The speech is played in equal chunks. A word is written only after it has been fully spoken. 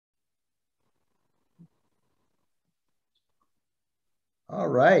All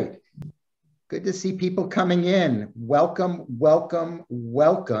right. Good to see people coming in. Welcome, welcome,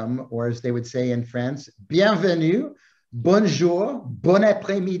 welcome, or as they would say in France, bienvenue, bonjour, bon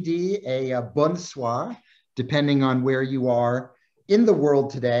après-midi, et bonsoir, depending on where you are in the world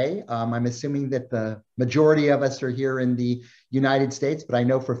today. I'm assuming that the majority of us are here in the United States, but I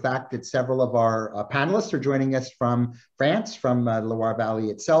know for a fact that several of our panelists are joining us from France, from the Loire Valley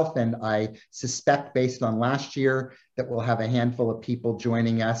itself. And I suspect, based on last year, that we'll have a handful of people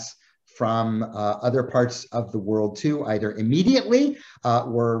joining us from other parts of the world too, either immediately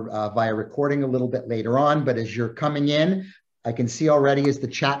or via recording a little bit later on. But as you're coming in, I can see already as the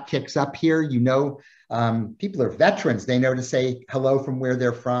chat kicks up here, people are veterans. They know to say hello from where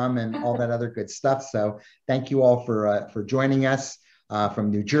they're from and all that other good stuff. So thank you all for joining us from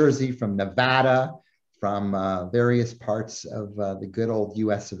New Jersey, from Nevada, from various parts of the good old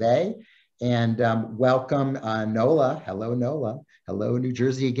US of A. And welcome, Nola. Hello, Nola. Hello, New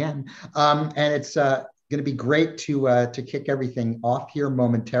Jersey again. And it's going to be great to kick everything off here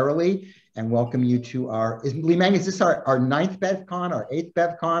momentarily and welcome you to our, Li-Meng, is this our ninth BevCon, our eighth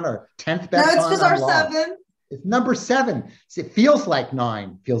BevCon, our 10th BevCon? No, it's just our seventh. It's number 7. It feels like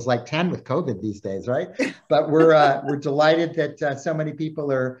 9, feels like 10 with COVID these days, right? But we're delighted that so many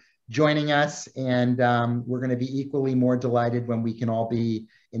people are joining us, and we're going to be equally more delighted when we can all be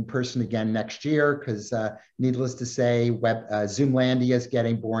in person again next year, because needless to say, Zoomlandia is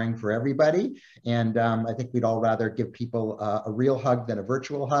getting boring for everybody. And I think we'd all rather give people a real hug than a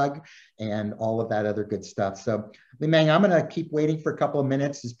virtual hug and all of that other good stuff. So Li-Meng, I'm going to keep waiting for a couple of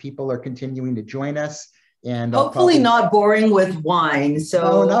minutes as people are continuing to join us. And hopefully not boring with wine. So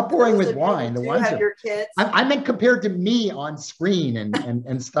no, not boring with wine. The wines have your kids. I meant compared to me on screen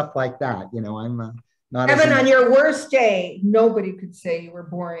and stuff like that. You know, I'm not. Evan, on your worst day, nobody could say you were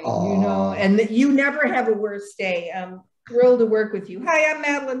boring. Oh. You know, and that you never have a worst day. I'm thrilled to work with you. Hi, I'm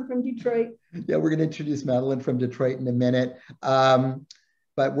Madeline from Detroit. Yeah, we're going to introduce Madeline from Detroit in a minute.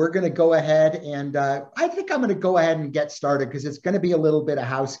 But we're going to go ahead and I think I'm going to go ahead and get started because it's going to be a little bit of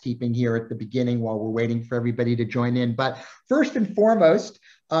housekeeping here at the beginning while we're waiting for everybody to join in. But first and foremost,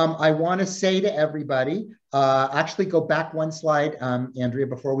 I want to say to everybody, actually go back one slide, Andrea,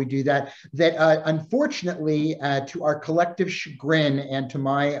 before we do that, that unfortunately, to our collective chagrin and to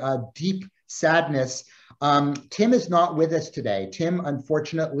my deep sadness, Tim is not with us today. Tim,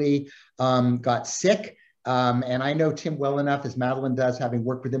 unfortunately, got sick. And I know Tim well enough, as Madeline does, having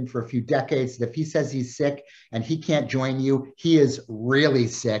worked with him for a few decades, that if he says he's sick and he can't join you, he is really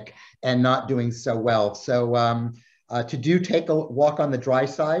sick and not doing so well. So take a walk on the dry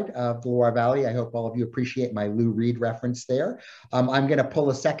side of the Loire Valley. I hope all of you appreciate my Lou Reed reference there. I'm going to pull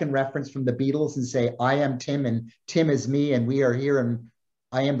a second reference from the Beatles and say, I am Tim and Tim is me and we are here and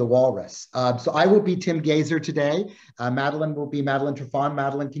I am the walrus. So I will be Tim Gaiser today. Madeline will be Madeline Triffon.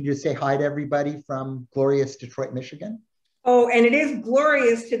 Madeline, can you just say hi to everybody from glorious Detroit, Michigan? Oh, and it is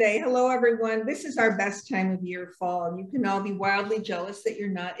glorious today. Hello, everyone. This is our best time of year, fall. And you can all be wildly jealous that you're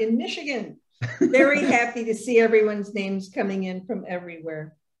not in Michigan. Very happy to see everyone's names coming in from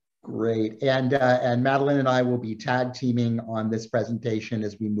everywhere. Great. And Madeline and I will be tag teaming on this presentation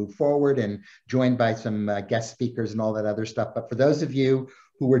as we move forward and joined by some guest speakers and all that other stuff. But for those of you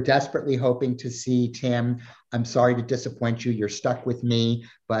who were desperately hoping to see Tim, I'm sorry to disappoint you. You're stuck with me.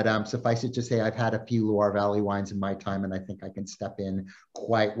 But suffice it to say, I've had a few Loire Valley wines in my time, and I think I can step in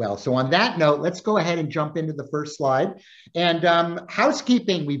quite well. So on that note, let's go ahead and jump into the first slide. And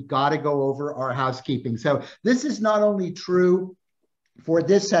housekeeping, we've got to go over our housekeeping. So this is not only true for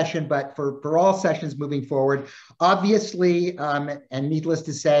this session, but for all sessions moving forward. Obviously, and needless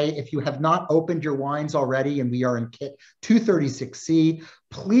to say, if you have not opened your wines already, and we are in kit 236C,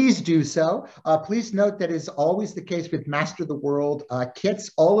 please do so. Please note that is always the case with Master of the World kits.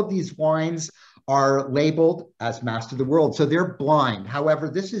 All of these wines are labeled as Master of the World, so they're blind. However,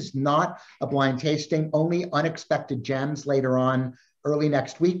 this is not a blind tasting. Only Unexpected Gems later on early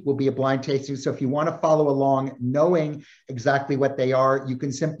next week will be a blind tasting. So if you want to follow along knowing exactly what they are, you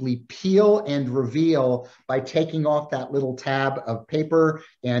can simply peel and reveal by taking off that little tab of paper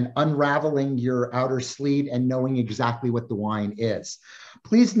and unraveling your outer sleeve and knowing exactly what the wine is.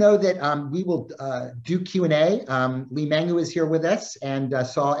 Please know that we will do Q&A. Li-Meng, who is here with us and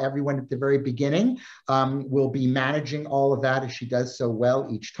saw everyone at the very beginning, will be managing all of that as she does so well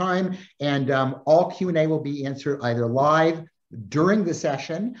each time. And all Q&A will be answered either live during the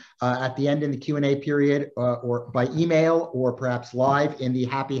session, at the end in the Q&A period, or by email, or perhaps live in the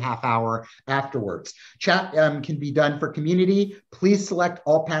happy half hour afterwards. Chat can be done for community. Please select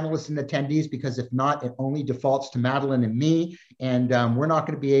all panelists and attendees, because if not, it only defaults to Madeline and me, and we're not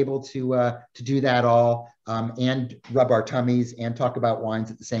going to be able to do that all and rub our tummies and talk about wines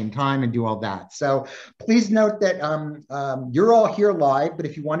at the same time and do all that. So please note that you're all here live, but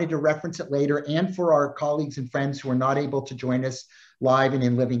if you wanted to reference it later, and for our colleagues and friends who are not able to join us live and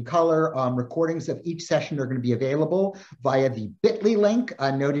in living color, recordings of each session are going to be available via the bit.ly link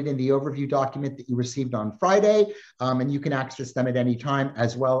noted in the overview document that you received on Friday, and you can access them at any time,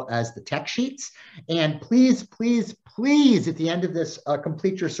 as well as the tech sheets. And please, please, please, at the end of this,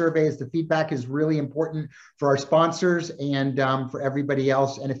 complete your survey, as the feedback is really important for our sponsors and for everybody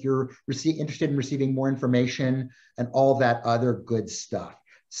else. And if you're interested in receiving more information and all that other good stuff.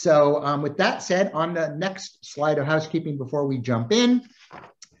 So with that said, on the next slide of housekeeping before we jump in,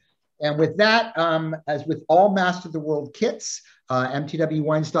 and with that, as with all Master of the World kits,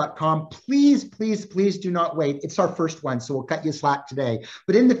 mtwwines.com, please, please, please do not wait. It's our first one, so we'll cut you slack today.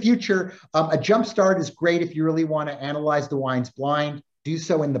 But in the future, a jump start is great if you really want to analyze the wines blind. Do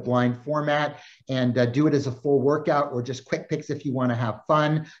so in the blind format, and do it as a full workout or just quick picks if you want to have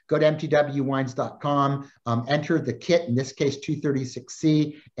fun. Go to mtwwines.com, enter the kit, in this case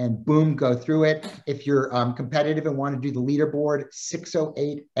 236C, and boom, go through it. If you're competitive and want to do the leaderboard,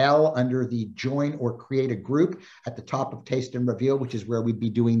 608L under the join or create a group at the top of Taste and Reveal, which is where we'd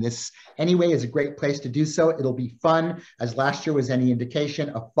be doing this anyway, is a great place to do so. It'll be fun, as last year was any indication,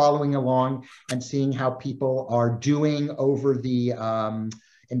 of following along and seeing how people are doing over the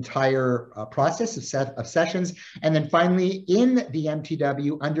entire process of sessions. And then finally, in the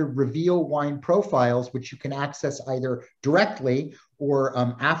MTW, under Reveal Wine Profiles, which you can access either directly or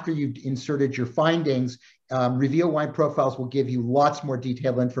after you've inserted your findings, Reveal Wine Profiles will give you lots more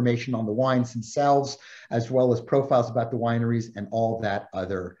detailed information on the wines themselves, as well as profiles about the wineries and all that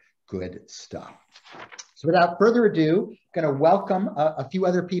other good stuff. So without further ado, I'm going to welcome a few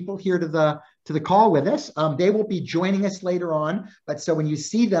other people here to the call with us. They will be joining us later on, but so when you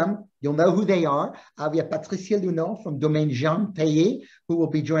see them, you'll know who they are. We have Patricia Luneau from Domaine Jean Taillé, who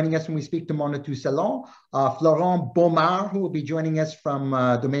will be joining us when we speak to Monatou Salon. Florent Baumard, who will be joining us from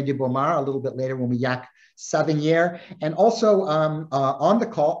Domaine de Baumard a little bit later when we yak Sauvignier. And also on the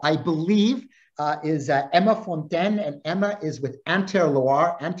call, I believe, is Emma Fontaine, and Emma is with Inter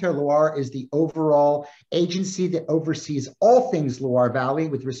Loire. Inter Loire is the overall agency that oversees all things Loire Valley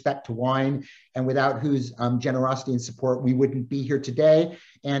with respect to wine, and without whose generosity and support, we wouldn't be here today.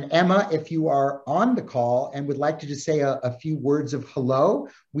 And Emma, if you are on the call and would like to just say a few words of hello,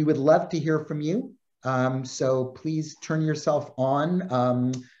 we would love to hear from you. So please turn yourself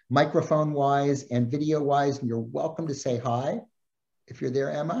on microphone-wise and video-wise, and you're welcome to say hi if you're there,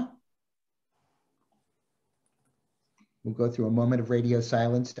 Emma. We'll go through a moment of radio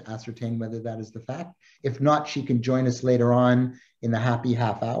silence to ascertain whether that is the fact. If not, she can join us later on in the happy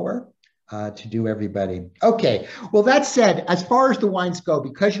half hour to do everybody. Okay, well, that said, as far as the wines go,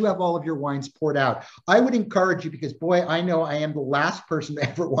 because you have all of your wines poured out, I would encourage you, because boy, I know I am the last person to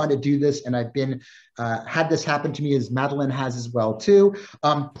ever want to do this, and I've been had this happen to me, as Madeline has as well too.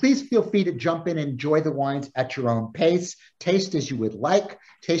 Please feel free to jump in and enjoy the wines at your own pace. Taste as you would like,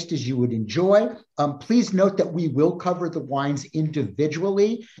 taste as you would enjoy. Please note that we will cover the wines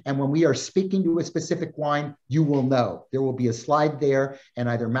individually, and when we are speaking to a specific wine, you will know. There will be a slide there, and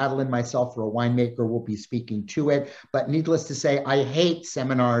either Madeline, myself, or a winemaker will be speaking to it. But needless to say, I hate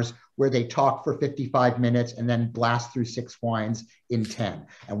seminars where they talk for 55 minutes and then blast through 6 wines in 10.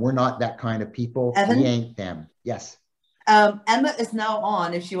 And we're not that kind of people. Evan? We ain't them. Yes. Emma is now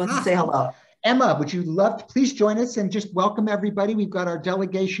on if she wants to say hello. Emma, would you love to please join us and just welcome everybody? We've got our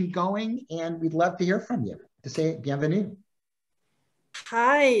delegation going, and we'd love to hear from you. To say bienvenue.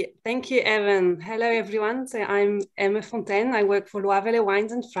 Hi, thank you, Evan. Hello, everyone. So I'm Emma Fontaine. I work for Loire Valley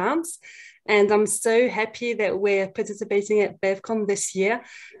Wines in France, and I'm so happy that we're participating at BevCon this year.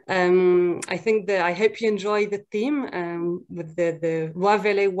 I hope you enjoy the theme with the Loire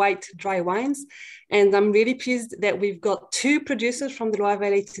Valley white dry wines. And I'm really pleased that we've got 2 producers from the Loire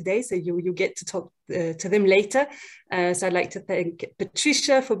Valley today, so you get to talk to them later. So I'd like to thank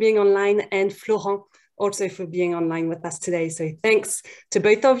Patricia for being online, and Florent also for being online with us today. So thanks to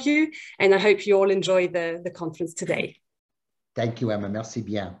both of you, and I hope you all enjoy the conference today. Thank you, Emma. Merci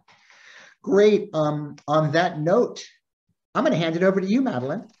bien. Great. On that note, I'm going to hand it over to you,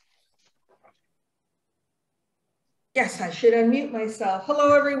 Madeline. Yes, I should unmute myself.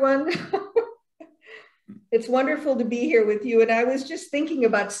 Hello, everyone. It's wonderful to be here with you. And I was just thinking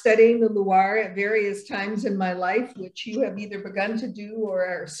about studying the Loire at various times in my life, which you have either begun to do or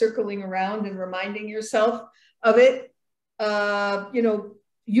are circling around and reminding yourself of it.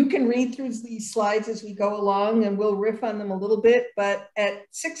 You can read through these slides as we go along and we'll riff on them a little bit, but at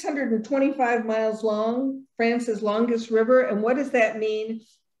 625 miles long, France's longest river. And what does that mean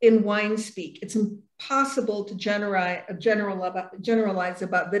in wine speak? It's impossible to generalize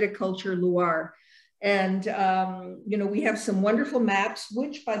about viticulture Loire. And, you know, we have some wonderful maps,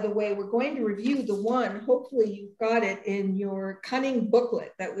 which, by the way, we're going to review the one, hopefully you've got it in your cunning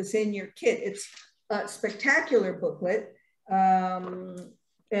booklet that was in your kit. It's a spectacular booklet.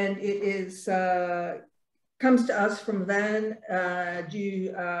 And it is, comes to us from Vin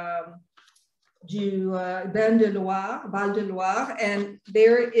de Loire, Val de Loire. And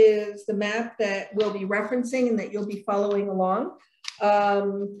there is the map that we'll be referencing and that you'll be following along.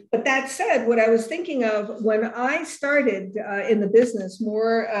 But that said, what I was thinking of when I started in the business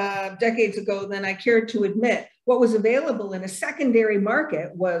more decades ago than I cared to admit, what was available in a secondary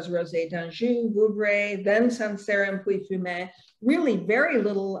market was Rosé d'Anjou, Vouvray, then Sancerre and Puy-Fumé, really very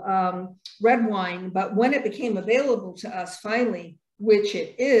little red wine. But when it became available to us finally, which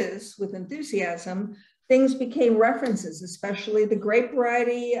it is with enthusiasm, things became references, especially the grape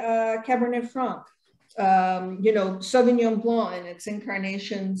variety Cabernet Franc. You know, Sauvignon Blanc and its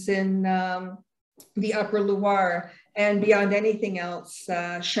incarnations in the Upper Loire, and beyond anything else,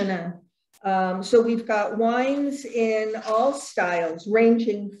 Chenin. So we've got wines in all styles,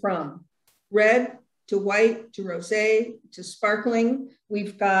 ranging from red to white to rosé to sparkling.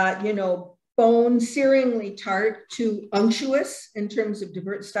 We've got, you know, bone searingly tart to unctuous in terms of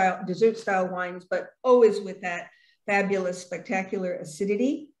dessert style wines, but always with that fabulous, spectacular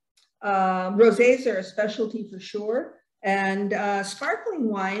acidity. Rosés are a specialty for sure. And sparkling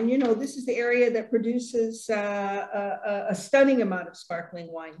wine, you know, this is the area that produces a stunning amount of sparkling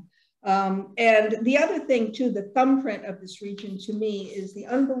wine. And the other thing too, the thumbprint of this region to me is the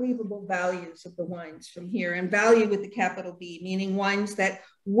unbelievable values of the wines from here, and value with the capital B, meaning wines that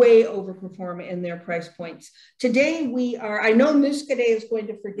way overperform in their price points. Today we are, I know Muscadet is going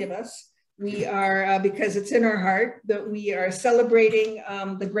to forgive us. We are, because it's in our heart, that we are celebrating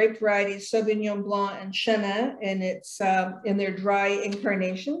the grape varieties Sauvignon Blanc and Chenin in their dry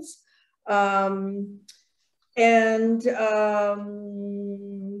incarnations.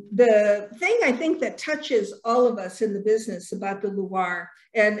 The thing I think that touches all of us in the business about the Loire,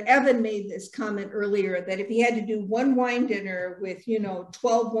 and Evan made this comment earlier, that if he had to do one wine dinner with, you know,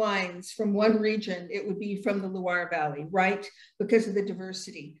 12 wines from one region, it would be from the Loire Valley, right? Because of the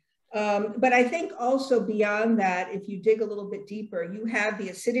diversity. But I think also beyond that, if you dig a little bit deeper, you have the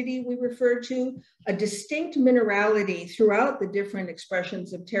acidity we refer to, a distinct minerality throughout the different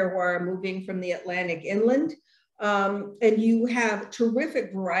expressions of terroir moving from the Atlantic inland. And you have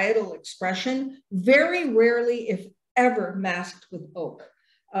terrific varietal expression, very rarely, if ever, masked with oak.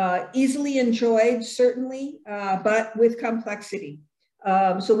 Easily enjoyed, certainly, but with complexity.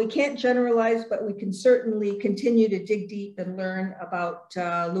 So we can't generalize, but we can certainly continue to dig deep and learn about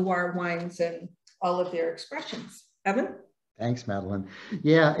Loire wines and all of their expressions. Evan? Thanks, Madeline.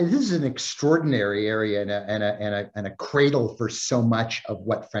 Yeah, this is an extraordinary area and a cradle for so much of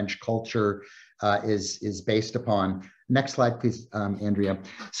what French culture is based upon. Next slide, please, Andrea.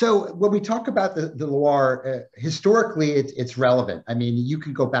 So when we talk about the Loire, historically, it's relevant. I mean, you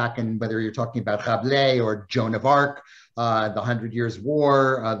can go back and whether you're talking about Rabelais or Joan of Arc, the 100 Years'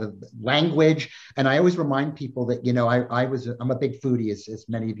 War, the language. And I always remind people that, you know, I'm a big foodie, as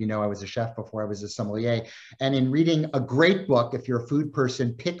many of you know. I was a chef before I was a sommelier. And in reading a great book, if you're a food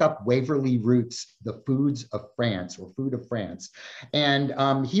person, pick up Waverly Root's The Foods of France, or Food of France. And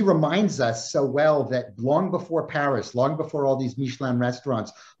he reminds us so well that long before Paris, long before all these Michelin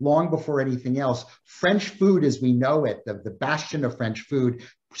restaurants, long before anything else, French food as we know it, the bastion of French food,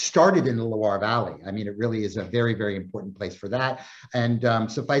 started in the Loire Valley. I mean, it really is a very, very important place for that. And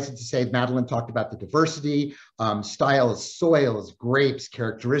suffice it to say, Madeline talked about the diversity, styles, soils, grapes,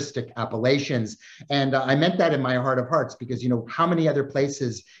 characteristic appellations. And I meant that in my heart of hearts, because, you know, how many other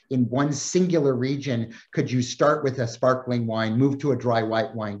places in one singular region could you start with a sparkling wine, move to a dry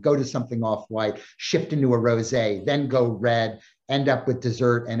white wine, go to something off white, shift into a rosé, then go red, end up with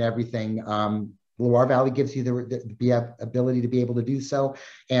dessert and everything. Loire Valley gives you the ability to be able to do so.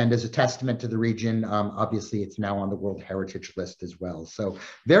 And as a testament to the region, obviously it's now on the World Heritage List as well. So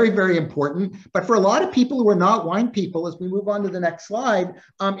very, very important. But for a lot of people who are not wine people, as we move on to the next slide,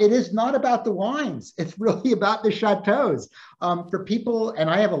 it is not about the wines. It's really about the chateaus. For people, and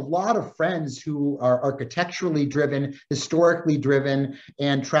I have a lot of friends who are architecturally driven, historically driven,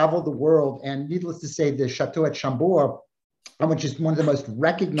 and travel the world. And needless to say, the Chateau at Chambord which is one of the most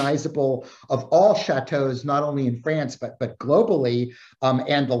recognizable of all chateaus, not only in France, but globally,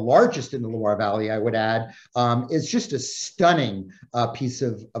 and the largest in the Loire Valley, I would add, is just a stunning piece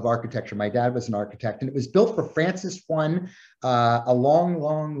of architecture. My dad was an architect, and it was built for Francis I a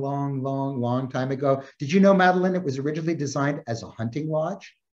long time ago. Did you know, Madeline, it was originally designed as a hunting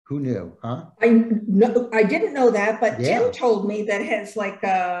lodge? Who knew, huh? I didn't know that, but Yeah. Tim told me that it has like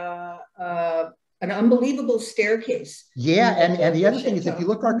an unbelievable staircase. Yeah, and the other thing is, if you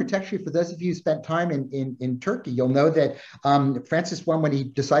look architecturally, for those of you who spent time in Turkey, you'll know that Francis I, when he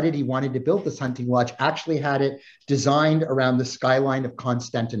decided he wanted to build this hunting lodge, actually had it designed around the skyline of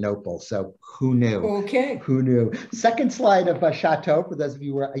Constantinople. So who knew? Okay. Who knew? Second slide of Chateau, for those of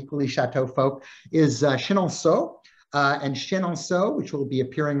you who are equally Chateau folk, is Chenin and Sauvignon. And Chenin and Sauvignon, which will be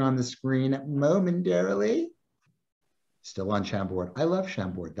appearing on the screen momentarily. Still on Chambord. I love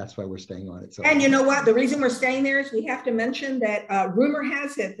Chambord. That's why we're staying on it. So, and you know what? The reason we're staying there is we have to mention that rumor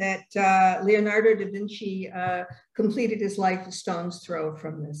has it that Leonardo da Vinci completed his life a stone's throw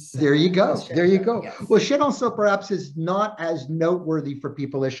from this. There you go. There you go. Yes. Well, Chenin and Sauvignon perhaps is not as noteworthy for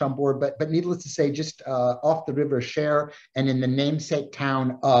people as Chambord, but needless to say, just off the river Cher and in the namesake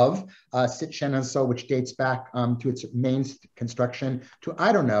town of Chenin and Sauvignon, which dates back to its main construction to,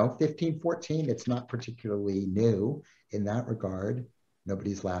 I don't know, 1514. It's not particularly new in that regard.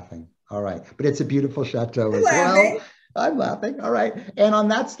 Nobody's laughing. All right. But it's a beautiful chateau as well. I'm laughing. All right. And on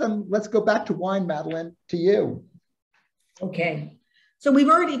that, let's go back to wine, Madeline, to you. Okay. So we've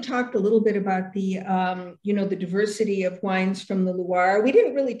already talked a little bit about the, the diversity of wines from the Loire. We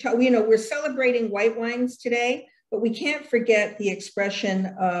didn't really talk, we're celebrating white wines today, but we can't forget the expression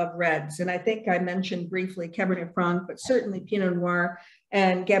of reds. And I think I mentioned briefly Cabernet Franc, but certainly Pinot Noir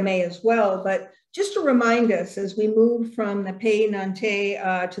and Gamay as well. But just to remind us, as we move from the Pays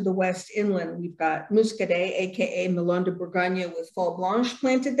Nantais to the west inland, we've got Muscadet, aka Melon de Bourgogne, with Fol Blanche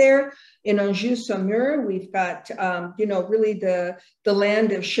planted there. In Anjou-Saumur, we've got, really the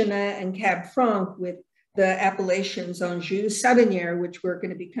land of Chenin and Cab Franc with the appellations Anjou, Savinière, which we're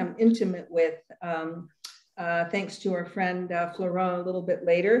going to become intimate with, thanks to our friend Florent a little bit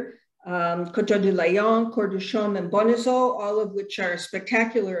later. Coteaux du Layon, Cour de Chaume, and Bonnezeau, all of which are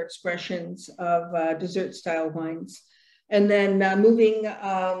spectacular expressions of dessert-style wines. And then moving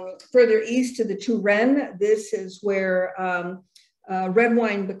further east to the Touraine, this is where red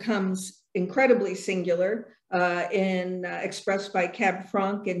wine becomes incredibly singular, expressed by Cab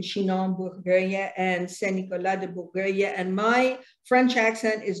Franc and Chinon Bourgueil and Saint-Nicolas de Bourgueil. And my French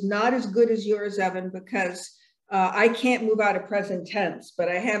accent is not as good as yours, Evan, because I can't move out of present tense, but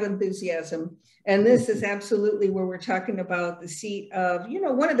I have enthusiasm. And this is absolutely where we're talking about the seat of,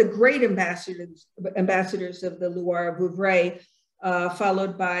 one of the great ambassadors of the Loire, Vouvray,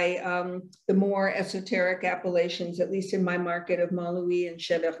 followed by the more esoteric appellations, at least in my market, of Montlouis and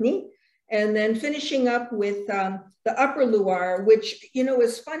Cheverny. And then finishing up with the Upper Loire, which,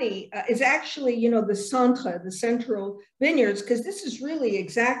 is funny, is actually, the centre, the central vineyards, because this is really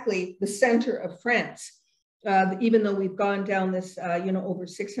exactly the center of France. Even though we've gone down this, over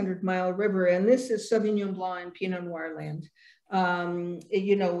 600-mile river, and this is Sauvignon Blanc and Pinot Noir land,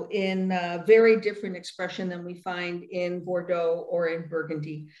 in a very different expression than we find in Bordeaux or in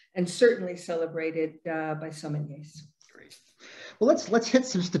Burgundy, and certainly celebrated by sommeliers. Great. Well, let's hit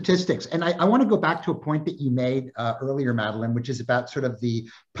some statistics. And I want to go back to a point that you made earlier, Madeline, which is about sort of the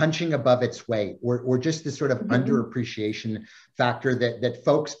punching above its weight, or just this sort of underappreciation factor that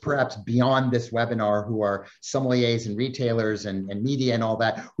folks perhaps beyond this webinar, who are sommeliers and retailers and media and all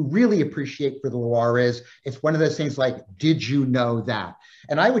that, who really appreciate for the Loire is, it's one of those things like, did you know that?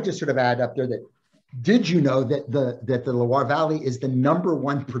 And I would just sort of add up there that, did you know that the Loire Valley is the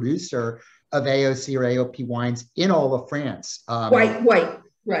 #1 producer of AOC or AOP wines in all of France?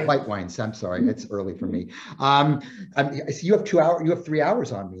 White wines. I'm sorry, it's early for me. So you have 2 hours. You have 3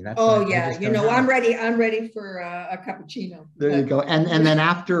 hours on me. That's I'm ready. I'm ready for a cappuccino. There you go. And then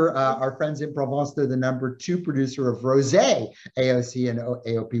after our friends in Provence, they're the #2 producer of rosé AOC and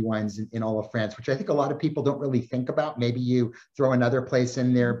AOP wines in all of France, which I think a lot of people don't really think about. Maybe you throw another place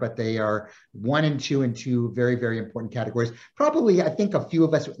in there, but they are 1 and 2 and 2 very, very important categories. Probably, I think a few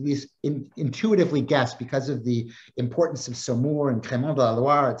of us at least intuitively guess, because of the importance of Saumur and Crémant de la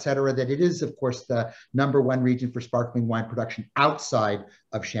Loire, et cetera, that it is, of course, the #1 region for sparkling wine production outside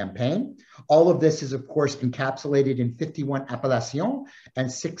of Champagne. All of this is, of course, encapsulated in 51 appellations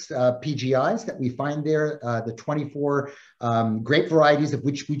and 6 PGIs that we find there, the 24 grape varieties, of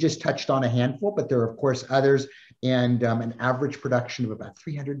which we just touched on a handful, but there are, of course, others, and an average production of about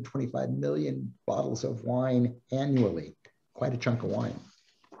 325 million bottles of wine annually. Quite a chunk of wine.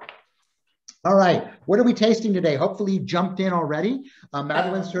 All right, what are we tasting today? Hopefully you jumped in already.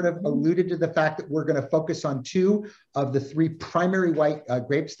 Madeline sort of alluded to the fact that we're going to focus on two of the three primary white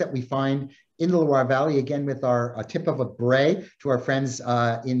grapes that we find in the Loire Valley, again with our tip of a bray to our friends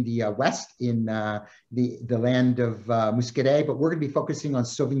in the west, in the land of Muscadet, but we're going to be focusing on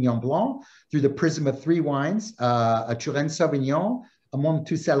Sauvignon Blanc through the prism of three wines, a Chenin and Sauvignon, a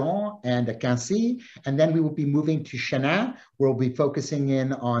Montoussillon, and a Quincy. And then we will be moving to Chenin, where we'll be focusing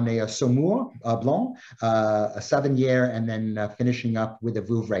in on a Saumur Blanc, a Sauvignon, and then finishing up with a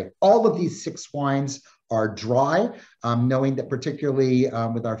Vouvray. All of these six wines are dry, knowing that particularly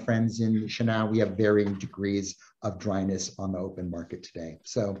with our friends in Chenin, we have varying degrees of dryness on the open market today.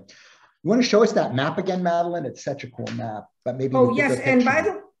 So you want to show us that map again, Madeline? It's such a cool map, but maybe. Oh, yes. And by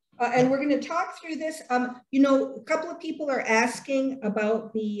the and we're going to talk through this. You know, a couple of people are asking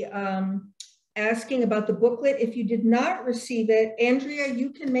about the booklet. If you did not receive it, Andrea,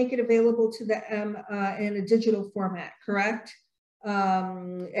 you can make it available to them in a digital format, correct?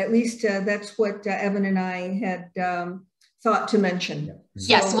 At least that's what Evan and I had thought to mention.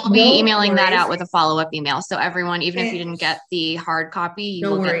 Yes, we'll be emailing that out with a follow-up email. So everyone, even if you didn't get the hard copy, you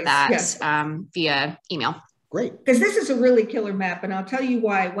will get that via email. Great. Because this is a really killer map, and I'll tell you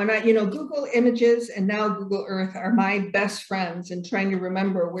why. When I, Google Images and now Google Earth are my best friends in trying to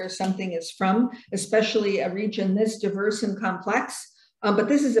remember where something is from, especially a region this diverse and complex. But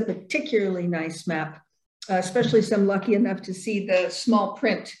this is a particularly nice map, especially some lucky enough to see the small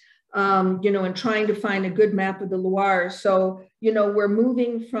print, and trying to find a good map of the Loire. So, we're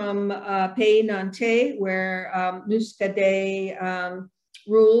moving from Pays Nantais, where Muscadet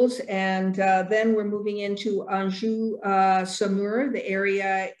rules, and then we're moving into Anjou Saumur, the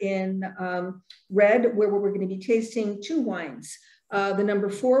area in red, where we're going to be tasting two wines. The number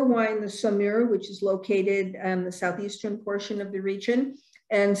 4 wine, the Saumur, which is located in the southeastern portion of the region,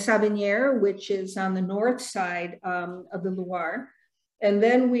 and Sauvignon, which is on the north side of the Loire. And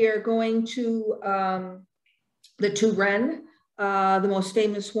then we are going to the Touraine. The most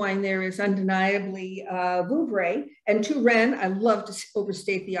famous wine there is undeniably Vouvray. And Touraine, I love to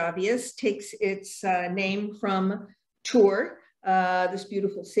overstate the obvious, takes its name from Tours, this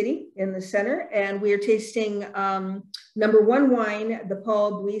beautiful city in the center. And we are tasting number 1 wine, the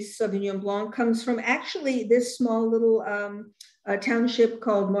Paul Buis Sauvignon Blanc, comes from actually this small little township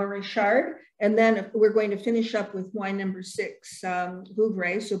called Montrichard. And then we're going to finish up with wine number 6,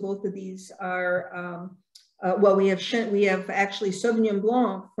 Vouvray. So both of these are well, we have actually Sauvignon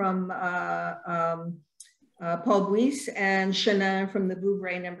Blanc from Paul Buis and Chenin from the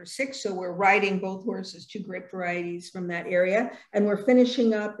Vouvray number 6. So we're riding both horses, 2 grape varieties from that area. And we're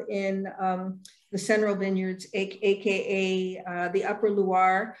finishing up in the Central Vineyards, AKA the Upper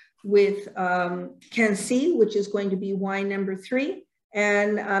Loire, with Quincy, which is going to be wine number 3,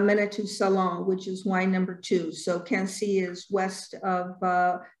 and Montoussillon, which is wine number 2. So Quincy is west of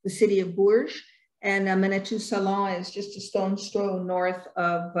the city of Bourges, and Montoussillon is just a stone's throw north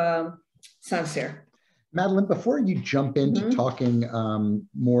of Sancerre. Madeline, before you jump into talking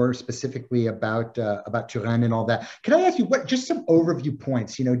more specifically about Touraine and all that, can I ask you just some overview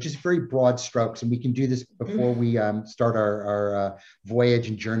points, just very broad strokes, and we can do this before we start our voyage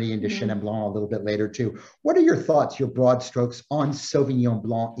and journey into Chenin Blanc a little bit later too. What are your thoughts, your broad strokes on Sauvignon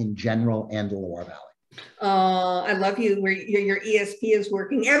Blanc in general and the Loire Valley? I love you where your ESP is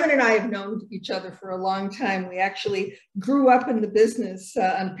working. Evan and I have known each other for a long time. We actually grew up in the business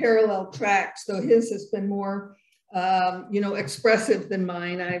on parallel tracks, though his has been more, expressive than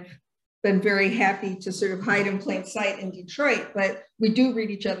mine. I've been very happy to sort of hide in plain sight in Detroit, but we do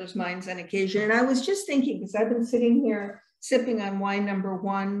read each other's minds on occasion. And I was just thinking, because I've been sitting here sipping on wine number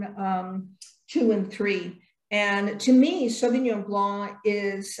 1, 2, and 3. And to me, Sauvignon Blanc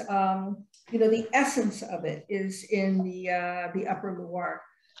is, the essence of it is in the Upper Loire,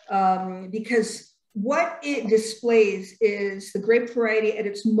 because what it displays is the grape variety at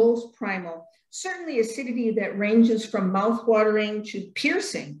its most primal, certainly acidity that ranges from mouth-watering to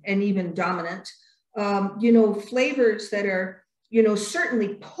piercing and even dominant, flavors that are,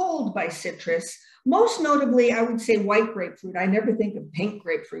 certainly pulled by citrus, most notably, I would say white grapefruit. I never think of pink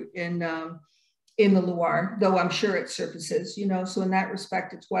grapefruit in the Loire, though I'm sure it surfaces, so in that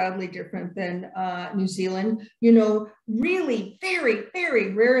respect, it's wildly different than New Zealand, really very,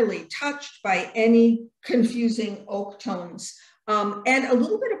 very rarely touched by any confusing oak tones. And a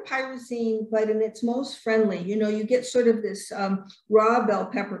little bit of pyrazine, but in its most friendly, you get sort of this raw bell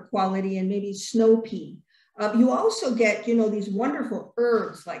pepper quality and maybe snow pea. You also get, these wonderful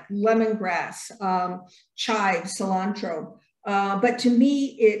herbs like lemongrass, chive, cilantro. But to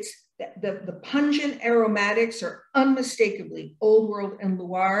me, it's The pungent aromatics are unmistakably Old World and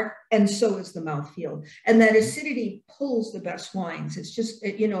Loire, and so is the mouthfeel. And that acidity pulls the best wines. It's just,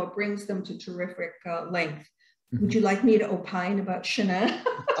 it brings them to terrific length. Would you like me to opine about Chenin?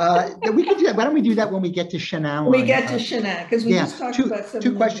 We could do that. Why don't we do that when we get to Chenin? We get to Chenin, because we just talked about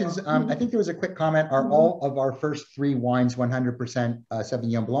two questions. I think there was a quick comment. Are all of our first 3 wines 100%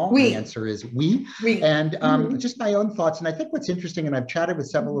 Sauvignon Blanc? Oui. The answer is oui. And just my own thoughts. And I think what's interesting, and I've chatted with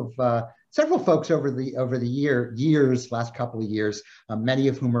several folks over the last couple of years, many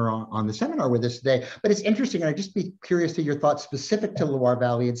of whom are on the seminar with us today. But it's interesting, and I'd just be curious to your thoughts specific to Loire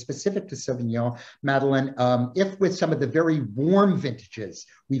Valley and specific to Sauvignon, Madeline, if with some of the very warm vintages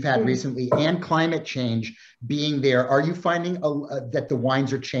we've had recently and climate change being there, are you finding that the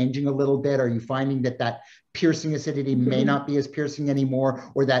wines are changing a little bit? Are you finding that piercing acidity may not be as piercing anymore,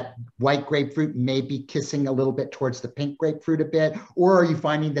 or that white grapefruit may be kissing a little bit towards the pink grapefruit a bit? Or are you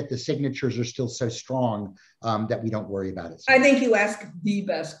finding that the signatures are still so strong that we don't worry about it? I think you ask the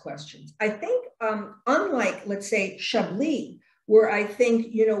best questions. I think unlike, let's say, Chablis, where I think,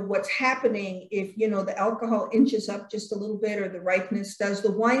 what's happening if, the alcohol inches up just a little bit or the ripeness does,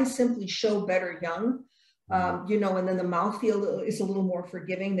 the wine simply show better young. And then the mouthfeel is a little more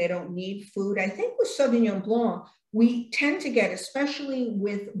forgiving. They don't need food. I think with Sauvignon Blanc, we tend to get, especially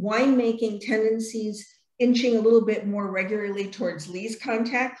with winemaking tendencies, inching a little bit more regularly towards lees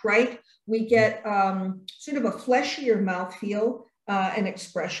contact, right? We get sort of a fleshier mouthfeel and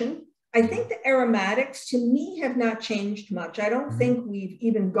expression. I think the aromatics, to me, have not changed much. I don't think we've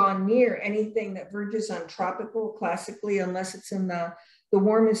even gone near anything that verges on tropical classically, unless it's in the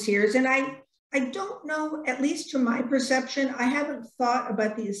warmest years. And I don't know, at least to my perception, I haven't thought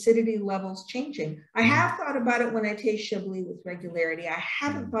about the acidity levels changing. I have thought about it when I taste Chablis with regularity. I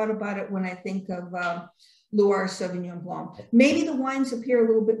haven't thought about it when I think of Loire Sauvignon Blanc. Maybe the wines appear a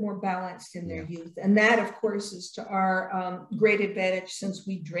little bit more balanced in their youth. And that, of course, is to our great advantage since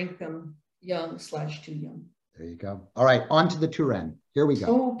we drink them young/too young. There you go. All right, on to the Touraine. Here we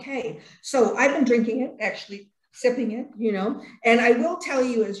go. Okay, so I've been drinking it, actually sipping it, and I will tell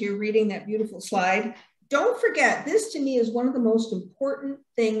you as you're reading that beautiful slide, don't forget, this to me is one of the most important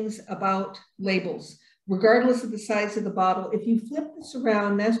things about labels, regardless of the size of the bottle. If you flip this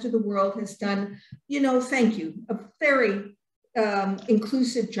around, Master of the World has done, thank you, a very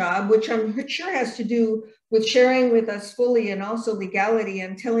inclusive job, which I'm sure has to do with sharing with us fully and also legality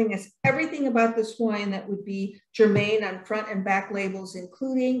and telling us everything about this wine that would be germane on front and back labels,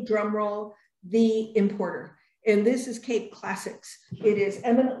 including, drumroll, the importer. And this is Cape Classics. It is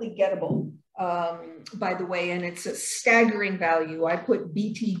eminently gettable, by the way, and it's a staggering value. I put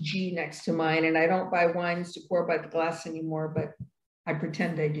BTG next to mine, and I don't buy wines to pour by the glass anymore, but I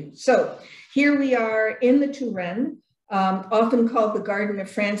pretend I do. So here we are in the Touraine, often called the Garden of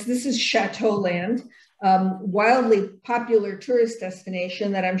France. This is Chateau land, wildly popular tourist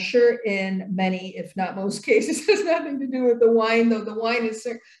destination that I'm sure in many, if not most cases, has nothing to do with the wine, though the wine is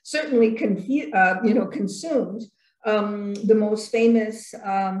certainly consumed. The most famous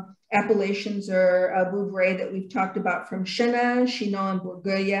appellations are Vouvray that we've talked about from Chenin, Chinon and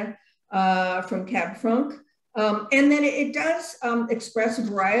Bourgogne, from Cab Franc. And then it does express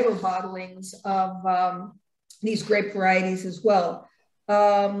varietal bottlings of these grape varieties as well.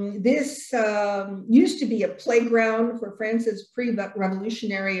 This used to be a playground for France's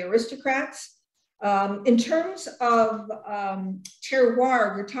pre-revolutionary aristocrats. In terms of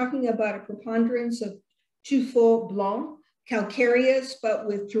terroir, we're talking about a preponderance of tuffeau blanc, calcareous, but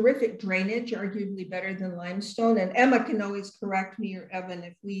with terrific drainage, arguably better than limestone. And Emma can always correct me, or Evan,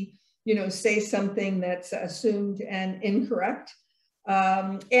 if we say something that's assumed and incorrect.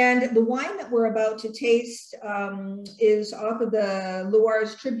 And the wine that we're about to taste is off of the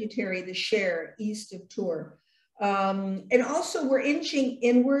Loire's tributary, the Cher, east of Tours. And also we're inching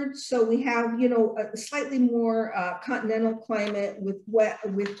inward. So we have, a slightly more continental climate with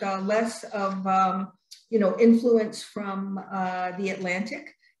less of, influence from the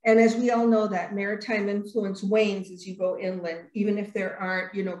Atlantic. And as we all know, that maritime influence wanes as you go inland, even if there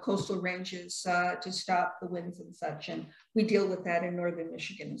aren't, coastal ranges to stop the winds and such. And we deal with that in northern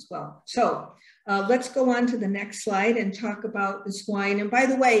Michigan as well. So let's go on to the next slide and talk about this wine. And by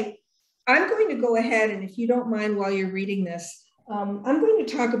the way, I'm going to go ahead, and if you don't mind while you're reading this, I'm going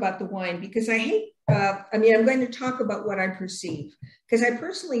to talk about the wine because I hate, I'm going to talk about what I perceive, because I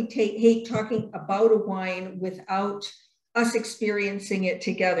personally hate talking about a wine without us experiencing it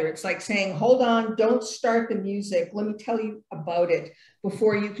together. It's like saying, hold on, don't start the music. Let me tell you about it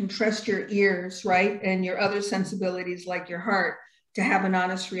before you can trust your ears, right? And your other sensibilities like your heart to have an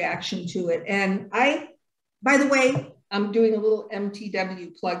honest reaction to it. And by the way, I'm doing a little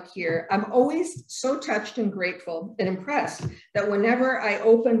MTW plug here. I'm always so touched and grateful and impressed that whenever I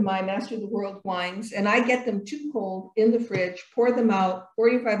open my Master of the World wines and I get them too cold in the fridge, pour them out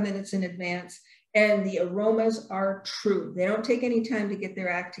 45 minutes in advance, and the aromas are true. They don't take any time to get their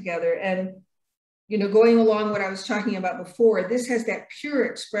act together. And, you know, going along what I was talking about before, this has that pure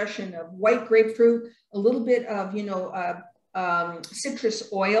expression of white grapefruit, a little bit of, you know,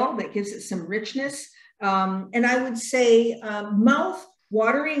 citrus oil that gives it some richness. And I would say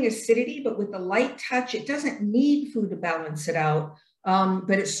mouth-watering acidity, but with a light touch. It doesn't need food to balance it out,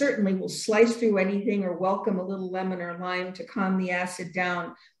 but it certainly will slice through anything or welcome a little lemon or lime to calm the acid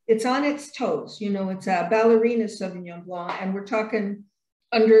down. It's on its toes. You know, it's a ballerina Sauvignon Blanc, and we're talking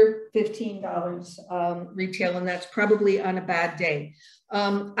under $15 retail, and that's probably on a bad day.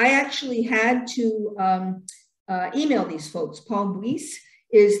 I actually had to email these folks. Paul Buisse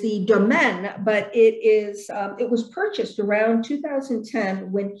is the domaine, but it was purchased around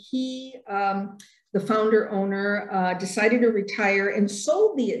 2010 when he, the founder owner, decided to retire and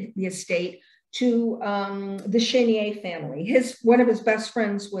sold the estate to the Chenin family. One of his best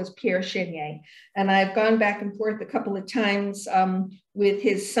friends was Pierre Chenin. And I've gone back and forth a couple of times with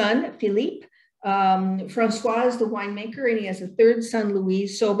his son, Philippe. Francois is the winemaker, and he has a third son,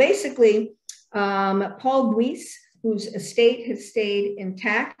 Louise. So basically, Paul Buisse, whose estate has stayed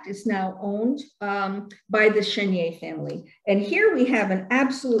intact, is now owned by the Chenin family. And here we have an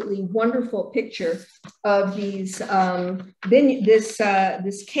absolutely wonderful picture of these this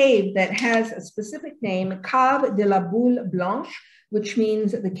cave that has a specific name, Cave de la Boule Blanche, which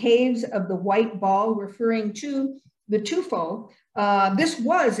means the caves of the white ball, referring to the tuffo. This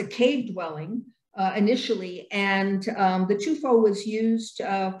was a cave dwelling initially, and the tuffo was used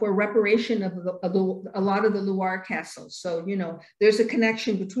for reparation of a lot of the Loire castles. So, you know, there's a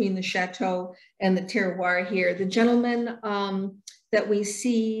connection between the chateau and the terroir here. The gentleman that we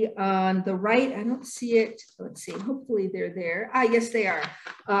see on the right, I don't see it. Let's see, hopefully they're there. Ah, yes, they are,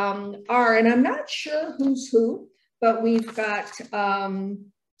 and I'm not sure who's who, but we've got Paul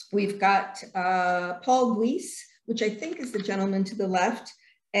Buisse, which I think is the gentleman to the left,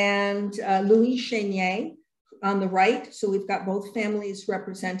 and Louis Chenin on the right. So we've got both families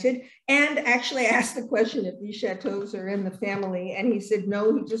represented. And actually I asked the question if these chateaus are in the family, and he said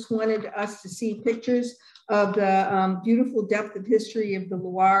no, he just wanted us to see pictures of the beautiful depth of history of the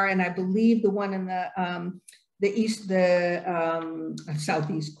Loire. And I believe the one in the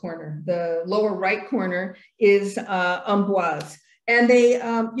southeast corner, the lower right corner, is Amboise. And they,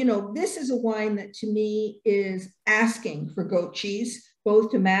 you know, this is a wine that to me is asking for goat cheese,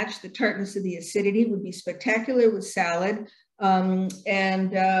 both to match the tartness of the acidity, would be spectacular with salad, and,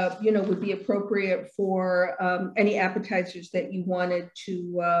 you know, would be appropriate for any appetizers that you wanted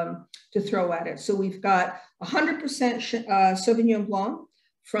to throw at it. So we've got 100% Sauvignon Blanc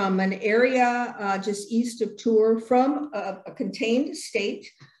from an area just east of Tours, from a contained estate.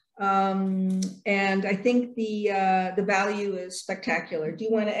 And I think the value is spectacular. Do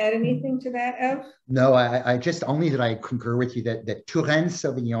you want to add anything to that, Ev? No, I just only that I concur with you that Touraine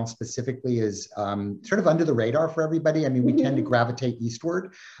Sauvignon specifically is sort of under the radar for everybody. I mean, we tend to gravitate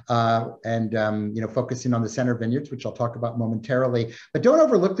eastward and you know, focusing on the center vineyards, which I'll talk about momentarily. But don't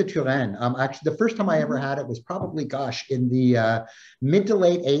overlook the Touraine. Actually, the first time I ever had it was probably, gosh, in the mid to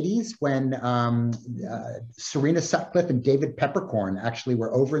late 80s, when Serena Sutcliffe and David Peppercorn actually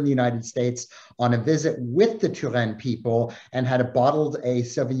were over in the United States on a visit with the Touraine people and had bottled a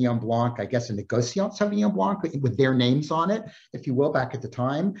Sauvignon Blanc, I guess a negociant Sauvignon Blanc with their names on it, if you will, back at the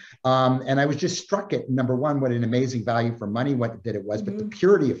time. And I was just struck at, number one, what an amazing value for money that it was, but the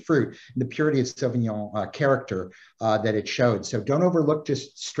purity of fruit and the purity of Sauvignon character that it showed. So don't overlook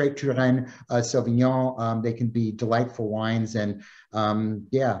just straight Touraine Sauvignon. They can be delightful wines. And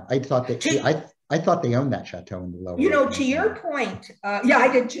yeah, I thought that I thought they owned that chateau in the Loire. You know, to your point, yeah, I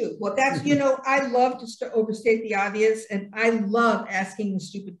did too. Well, that's, you know, I love to overstate the obvious, and I love asking the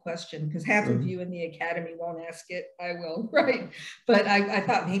stupid question, because half of you in the academy won't ask it. I will, right? But I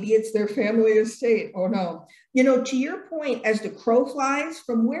thought maybe it's their family estate. Oh no. You know, to your point, as the crow flies,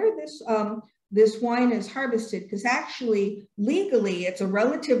 from where this wine is harvested, because actually legally it's a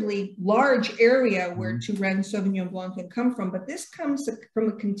relatively large area where Touraine Sauvignon Blanc can come from, but this comes from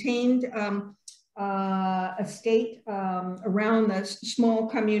a contained estate around the small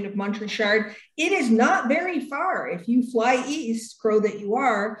commune of Montrechard. It is not very far if you fly east, crow that you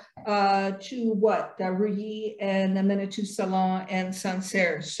are, to what, Rouilly, and then to Salon and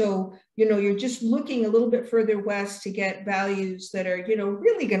Sancerre. So, you know, you're just looking a little bit further west to get values that are, you know,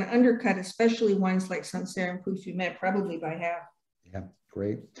 really going to undercut, especially wines like Sancerre and Pouilly-Fumé, probably by half. Yeah.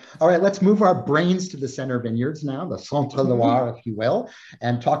 Great. All right, let's move our brains to the center vineyards now, the Centre Loire, if you will,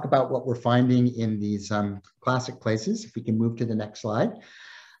 and talk about what we're finding in these classic places. If we can move to the next slide.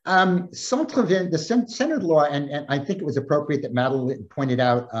 The Centre Loire, and I think it was appropriate that Madeline pointed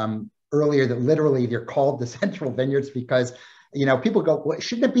out earlier that literally they're called the Central Vineyards because, you know, people go, well,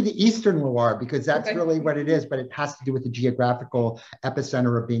 shouldn't it be the Eastern Loire? Because that's really what it is, but it has to do with the geographical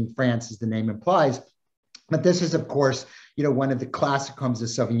epicenter of being France, as the name implies. But this is, of course, you know, one of the classic homes of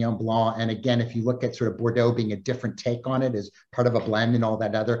Sauvignon Blanc. And again, if you look at sort of Bordeaux being a different take on it as part of a blend and all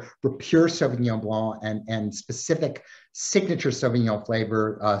that other, for pure Sauvignon Blanc and specific signature Sauvignon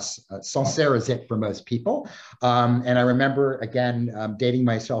flavor, Sancerre is it for most people. And I remember, again, dating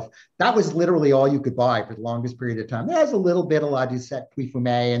myself, that was literally all you could buy for the longest period of time. There's a little bit of La Doucette,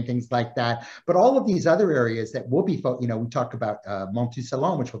 Puy-Fumé and things like that. But all of these other areas that will be, you know, we talk about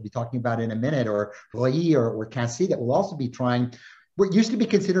Montou-Salon, which we'll be talking about in a minute, or Reuilly or Quincy, that will also be trying what used to be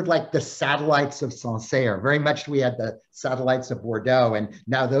considered like the satellites of Sancerre. Very much we had the satellites of Bordeaux, and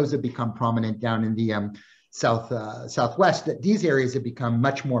now those have become prominent down in the southwest. That these areas have become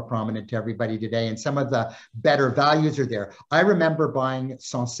much more prominent to everybody today, and some of the better values are there. I remember buying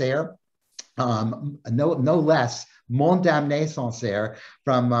Sancerre, no less, Mon Damné Sancerre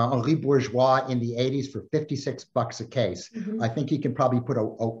from Henri Bourgeois in the 80s for $56 a case. I think you can probably put a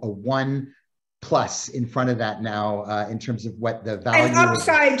 1+ in front of that now in terms of what the value and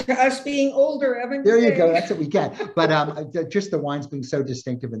upside to us being older, Evan. There you go. That's what we get. But just the wines being so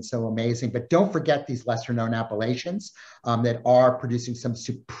distinctive and so amazing. But don't forget these lesser known appellations that are producing some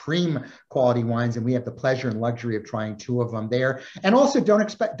supreme quality wines. And we have the pleasure and luxury of trying 2 of them there. And also don't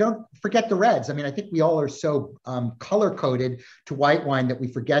forget the reds. I mean, I think we all are so color coded to white wine that we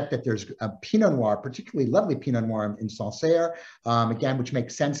forget that there's a Pinot Noir, particularly lovely Pinot Noir in Sancerre, again, which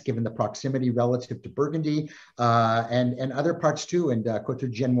makes sense given the proximity relative to Burgundy and other parts too. And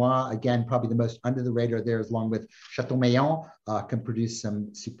Côte Genois, again, probably the most under the radar there, along with Châteaumeillan, can produce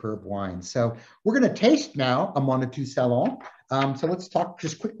some superb wines. So we're going to taste now a Montou-Salon. So let's talk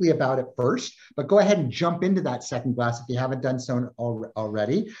just quickly about it first, but go ahead and jump into that second glass if you haven't done so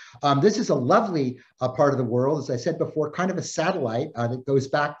already. This is a lovely part of the world, as I said before, kind of a satellite that goes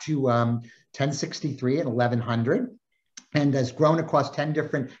back to 1063 and 1100. And has grown across 10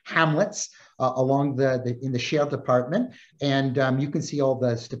 different hamlets along in the Cher department. And you can see all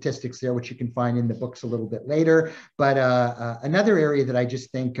the statistics there, which you can find in the books a little bit later. But another area that I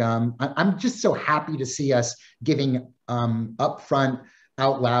just think, I'm just so happy to see us giving upfront,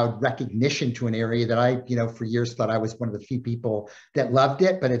 out loud recognition to an area that I, you know, for years thought I was one of the few people that loved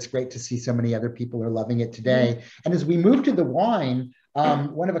it, but it's great to see so many other people are loving it today. And as we move to the wine,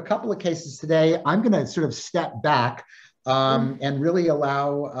 one of a couple of cases today, I'm going to sort of step back and really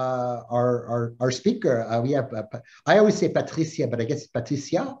allow our speaker. We have, I always say Patricia, but I guess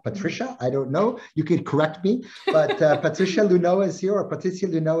Patricia, I don't know. You could correct me, but Patricia Luneau is here, or Patricia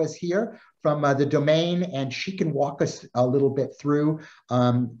Luneau is here from the domain, and she can walk us a little bit through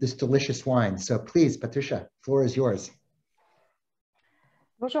this delicious wine. So please, Patricia, floor is yours.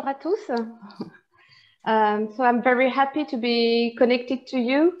 Bonjour à tous. So I'm very happy to be connected to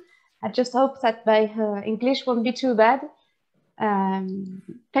you. I just hope that my English won't be too bad.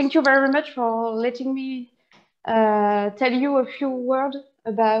 Thank you very much for letting me tell you a few words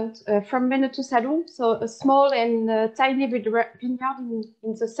about from Montou-Salon, so a small and tiny vineyard in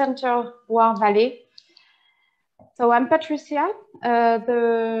the center Loire Valley. So I'm Patricia,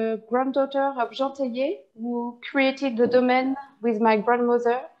 the granddaughter of Jean Tellier, who created the domain with my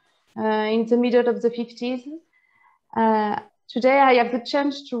grandmother in the middle of the 50s. Today, I have the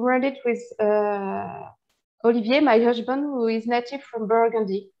chance to run it with Olivier, my husband, who is native from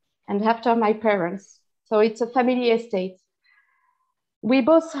Burgundy, and after my parents. So it's a family estate. We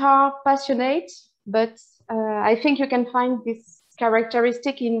both are passionate, but I think you can find this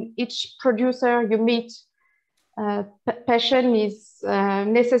characteristic in each producer you meet. Passion is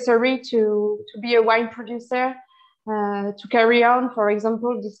necessary to be a wine producer, to carry on, for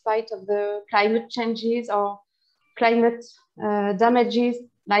example, despite of the climate changes or climate damages,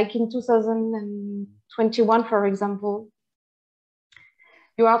 like in 2021, for example.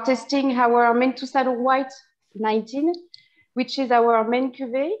 You are testing our Montou-Salon White 19, which is our main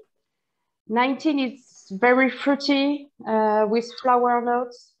cuvée. 19 is very fruity, with flower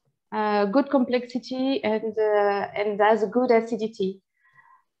notes, good complexity, and has a good acidity.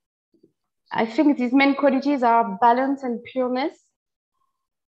 I think these main qualities are balance and pureness.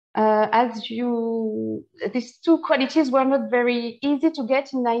 These 2 qualities were not very easy to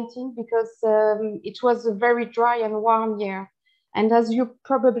get in 19 because it was a very dry and warm year. And as you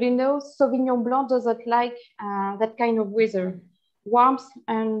probably know, Sauvignon Blanc doesn't like that kind of weather. warmth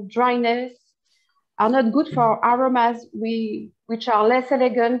and dryness are not good for aromas which are less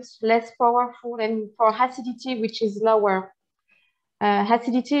elegant, less powerful, and for acidity, which is lower.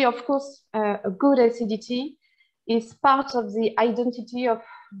 Acidity, of course, a good acidity is part of the identity of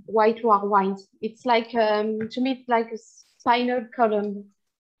white Loire wines. It's like, to me, it's like a spinal column.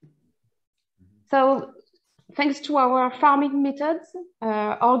 So thanks to our farming methods,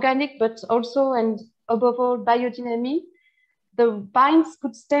 organic, but also and above all biodynamic, the vines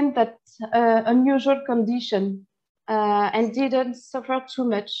could stand that unusual condition and didn't suffer too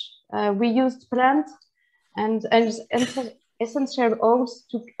much. We used plants and essential oils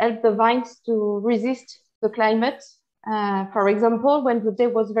to help the vines to resist the climate. For example, when the day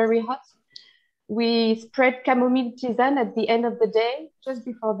was very hot, we spread chamomile tisane at the end of the day, just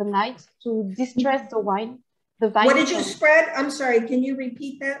before the night, to distress the wine. What did you spread? I'm sorry, can you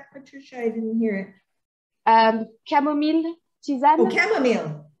repeat that, Patricia? I didn't hear it. Chamomile tisane. Oh,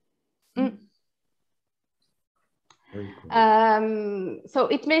 chamomile. Mm. Very cool. So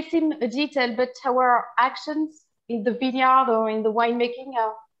it may seem a detail, but our actions in the vineyard or in the winemaking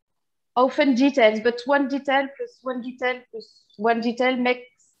are often details, but one detail plus one detail plus one detail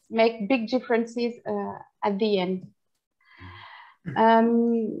make big differences at the end.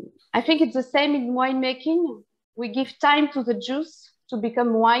 I think it's the same in winemaking. We give time to the juice to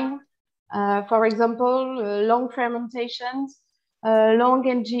become wine. For example, long fermentations, long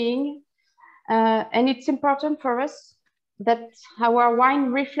aging. And it's important for us that our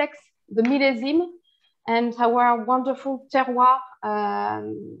wine reflects the millésime and our wonderful terroir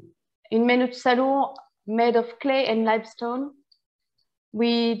in Menot Salon made of clay and limestone.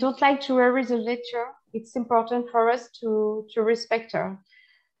 We don't like to erase the nature. It's important for us to respect her.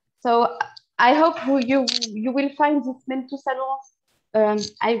 So I hope you will find this Menot Salon,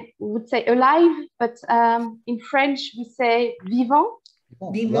 I would say alive, but in French we say vivant.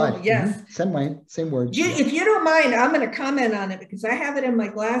 Vivant, yes. Mm-hmm. Same word. If you don't mind, I'm going to comment on it because I have it in my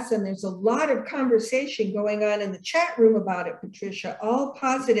glass and there's a lot of conversation going on in the chat room about it, Patricia, all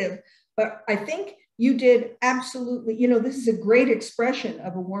positive. But I think you did absolutely, this is a great expression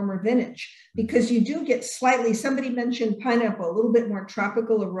of a warmer vintage because you do get slightly, somebody mentioned pineapple, a little bit more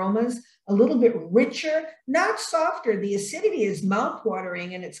tropical aromas, a little bit richer, not softer. The acidity is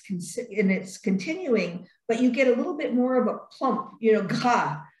mouthwatering and it's continuing, but you get a little bit more of a plump,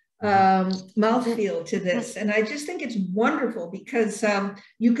 gras mouthfeel to this. And I just think it's wonderful because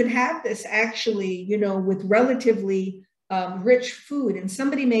you could have this actually, with relatively rich food. And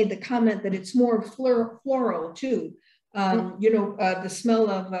somebody made the comment that it's more floral too, the smell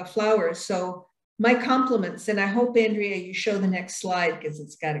of flowers. So my compliments. And I hope, Andrea, you show the next slide because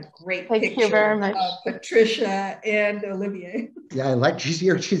it's got a great picture you very much. of Patricia and Olivier. Yeah, I like she's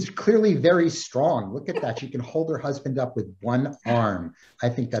here. She's clearly very strong. Look at that. She can hold her husband up with one arm. I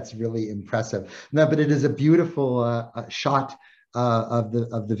think that's really impressive. No, but it is a beautiful shot of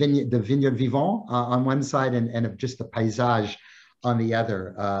the vineyard vivant on one side and of just the paysage on the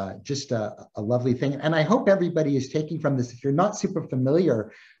other. Just a lovely thing. And I hope everybody is taking from this, if you're not super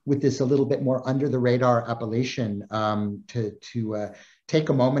familiar with this a little bit more under the radar appellation, to take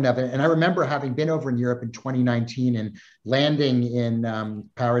a moment of it. And I remember having been over in Europe in 2019 and landing in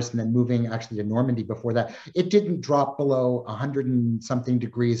Paris and then moving actually to Normandy before that. It didn't drop below 100 and something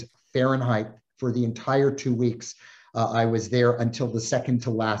degrees Fahrenheit for the entire 2 weeks. I was there until the second to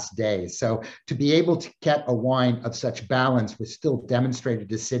last day. So to be able to get a wine of such balance with still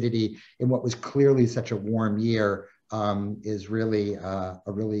demonstrated acidity in what was clearly such a warm year is really a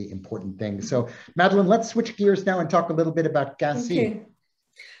really important thing. So Madeline, let's switch gears now and talk a little bit about Gaiser. Okay.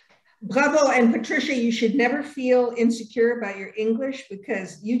 Bravo. And Patricia, you should never feel insecure about your English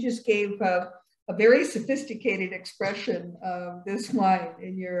because you just gave a very sophisticated expression of this wine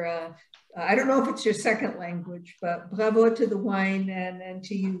in your, I don't know if it's your second language, but bravo to the wine and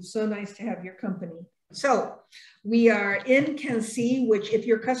to you. So nice to have your company. So we are in Quincy, which if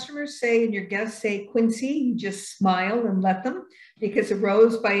your customers say and your guests say Quincy, you just smile and let them because it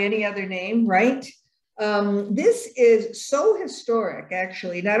rose by any other name, right? This is so historic,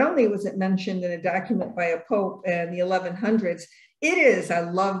 actually. Not only was it mentioned in a document by a pope in the 1100s, it is, I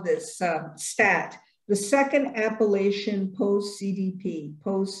love this stat, the second appellation post-CDP,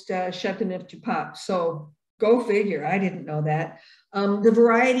 post-Châteauneuf-du-Pape. So go figure, I didn't know that. The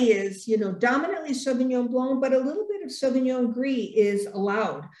variety is, dominantly Sauvignon Blanc, but a little bit of Sauvignon Gris is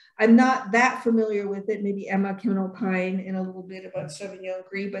allowed. I'm not that familiar with it. Maybe Emma can opine in a little bit about Sauvignon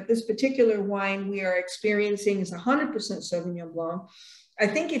Gris, but this particular wine we are experiencing is 100% Sauvignon Blanc. I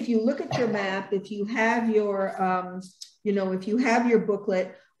think if you look at your map, if you have your, if you have your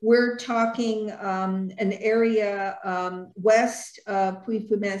booklet, we're talking an area west of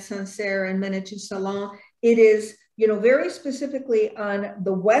Puy-Fumé, Sancerre, and Menetou-Salon. It is, you know, very specifically on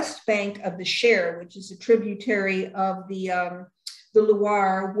the west bank of the Cher, which is a tributary of the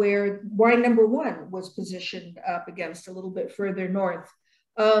Loire, where wine number one was positioned up against a little bit further north.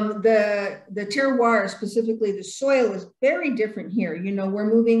 The terroir, specifically the soil, is very different here. You know, we're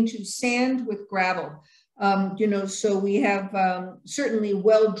moving to sand with gravel. You know, so we have certainly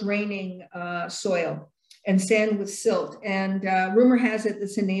well-draining soil and sand with silt. And rumor has it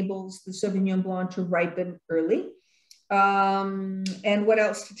this enables the Sauvignon Blanc to ripen early. And what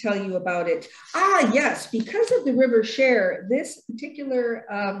else to tell you about it? Yes, because of the River Cher, this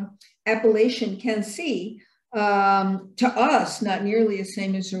particular appellation can see, to us, not nearly as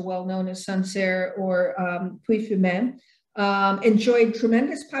same as are well known as Sancerre or Puy-Fumé, enjoyed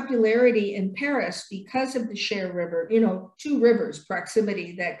tremendous popularity in Paris because of the Cher River, you know, two rivers,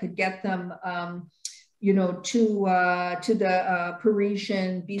 proximity that could get them, you know, to the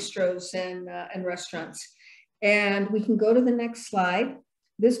Parisian bistros and restaurants. And we can go to the next slide.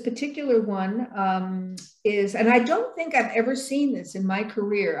 This particular one is, and I don't think I've ever seen this in my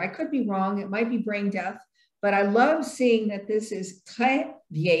career. I could be wrong, it might be brain death, but I love seeing that this is très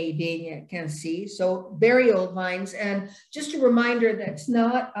vieille vigne Quincy, so very old vines. And just a reminder that's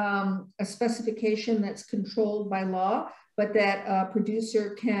not a specification that's controlled by law, but that a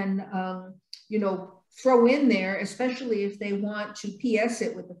producer can, you know, throw in there, especially if they want to PS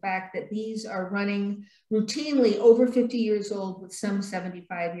it with the fact that these are running routinely over 50 years old with some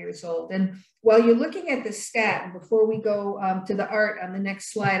 75 years old. And while you're looking at the stat, and before we go to the art on the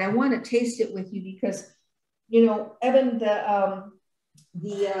next slide, I want to taste it with you because, you know, Evan, the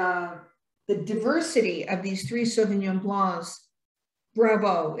diversity of these three Sauvignon Blancs,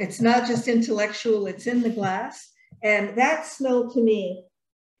 bravo. It's not just intellectual, it's in the glass. And that smell to me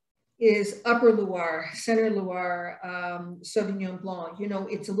is Upper Loire, Center Loire Sauvignon Blanc. You know,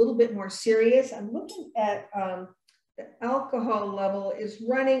 it's a little bit more serious. I'm looking at the alcohol level is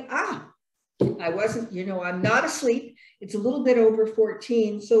running, I wasn't, you know, I'm not asleep. It's a little bit over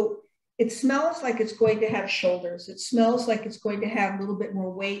 14. So it smells like it's going to have shoulders. It smells like it's going to have a little bit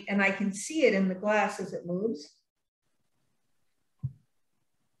more weight, and I can see it in the glass as it moves.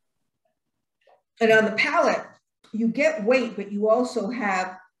 And on the palate, you get weight, but you also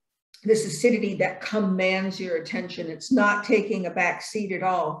have this acidity that commands your attention. It's not taking a back seat at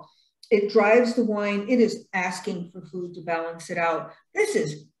all. It drives the wine. It is asking for food to balance it out. This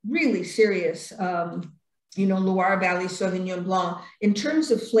is really serious, you know, Loire Valley Sauvignon Blanc. In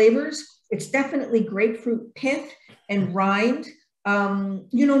terms of flavors, it's definitely grapefruit pith and rind.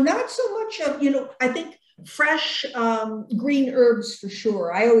 You know, not so much of, you know, I think fresh green herbs for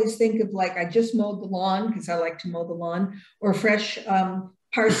sure. I always think of like, I just mowed the lawn because I like to mow the lawn, or fresh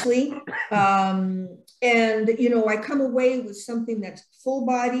parsley. And, you know, I come away with something that's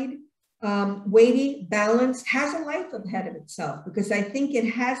full-bodied, weighty, balanced, has a life ahead of itself, because I think it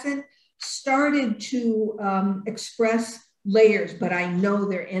hasn't started to express layers, but I know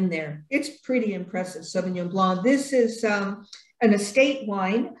they're in there. It's pretty impressive, Sauvignon Blanc. This is an estate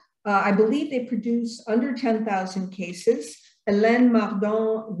wine. I believe they produce under 10,000 cases. Hélène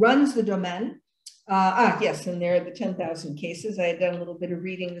Mardon runs the domaine. Yes, and there are the 10,000 cases. I had done a little bit of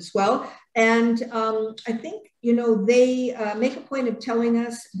reading as well. And I think, you know, they make a point of telling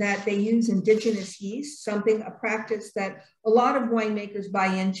us that they use indigenous yeast, a practice that a lot of winemakers buy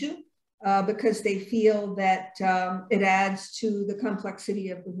into because they feel that it adds to the complexity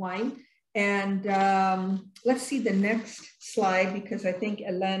of the wine. And let's see the next slide, because I think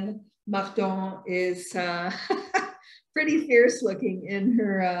Hélène Mardon is pretty fierce looking in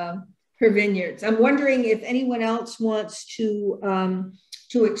her vineyards. I'm wondering if anyone else wants to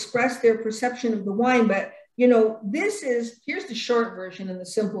express their perception of the wine, but you know, here's the short version and the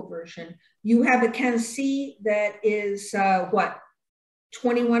simple version. You have a Quincy that is what,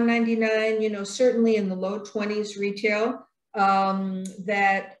 $21.99, you know, certainly in the low 20s retail,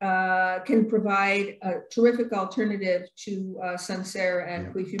 that can provide a terrific alternative to Sancerre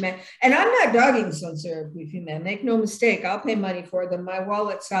and Puy-Fumé. And I'm not dogging Sancerre and Puy-Fumé, make no mistake, I'll pay money for them, my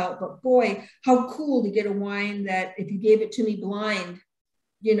wallet's out, but boy, how cool to get a wine that if you gave it to me blind,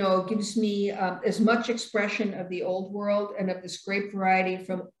 you know, gives me as much expression of the old world and of this grape variety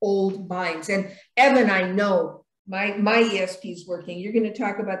from old vines. And Evan, I know my ESP is working. You're going to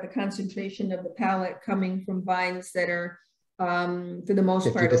talk about the concentration of the palate coming from vines that are for the most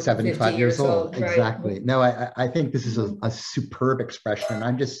 50 part, to 75 years old. Right? Exactly. No, I think this is a superb expression.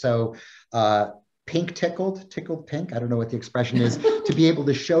 I'm just so tickled pink. I don't know what the expression is, to be able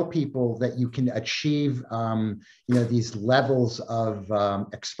to show people that you can achieve, these levels of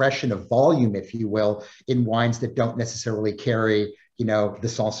expression of volume, if you will, in wines that don't necessarily carry, the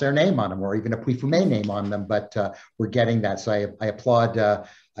Sancerre name on them or even a Puy-Fumé name on them, but we're getting that. So I applaud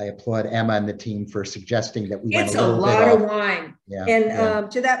Emma and the team for suggesting that we went a little bit off. It's a lot of wine. Yeah, and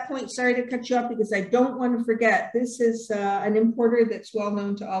to that point, sorry to cut you off because I don't want to forget, this is an importer that's well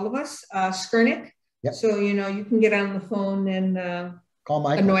known to all of us, Skurnik. Yep. So, you can get on the phone and call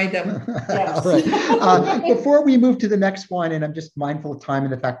Michael. Annoy them. Yes. All right. Before we move to the next wine, and I'm just mindful of time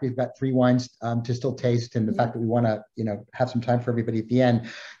and the fact we've got 3 wines to still taste, and the fact that we want to, have some time for everybody at the end.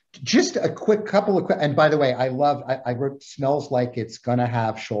 Just a couple of and by the way, I wrote smells like it's gonna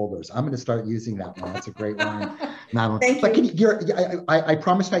have shoulders. I'm gonna start using that one. That's a great wine, Madeline. Thank you. I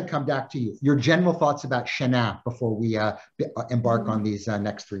promised I'd come back to you. Your general thoughts about Chenin before we embark on these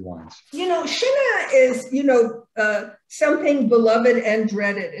next 3 wines. Chenin is, something beloved and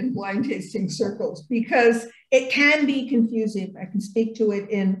dreaded in blind tasting circles because it can be confusing. I can speak to it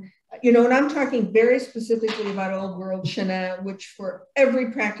in and I'm talking very specifically about Old World Chenin, which for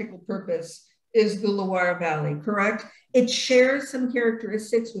every practical purpose is the Loire Valley, correct? It shares some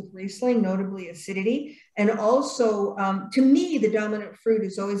characteristics with Riesling, notably acidity. And also, to me, the dominant fruit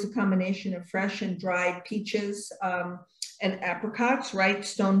is always a combination of fresh and dried peaches and apricots, right?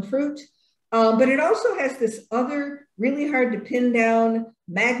 Stone fruit. But it also has this other really hard to pin down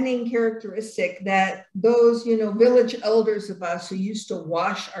Magnine characteristic that those, village elders of us who used to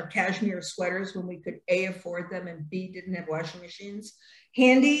wash our cashmere sweaters when we could A, afford them, and B, didn't have washing machines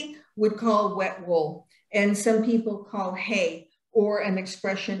handy, would call wet wool. And some people call hay, or an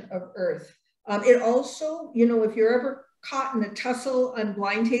expression of earth. It also, if you're ever caught in a tussle on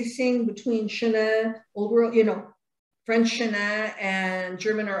blind tasting between Chenin, Old World, French Chenin and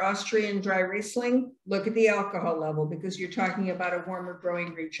German or Austrian dry Riesling, look at the alcohol level because you're talking about a warmer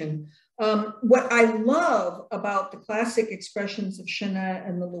growing region. What I love about the classic expressions of Chenin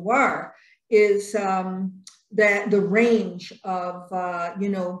and the Loire is that the range of,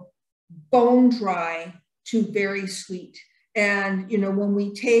 bone dry to very sweet. And, when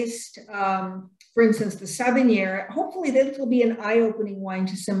we taste, for instance, the Sauvignon, hopefully this will be an eye-opening wine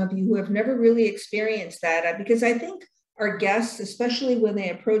to some of you who have never really experienced that, because I think our guests, especially when they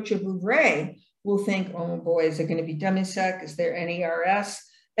approach a Vouvray, will think, oh boy, is it going to be demi-sec? Is there any RS?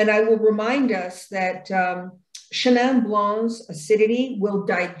 And I will remind us that Chenin Blanc's acidity will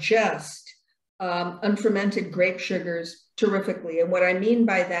digest unfermented grape sugars terrifically. And what I mean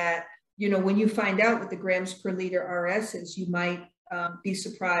by that, when you find out what the grams per liter RS is, you might be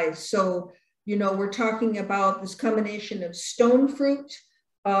surprised. So, we're talking about this combination of stone fruit,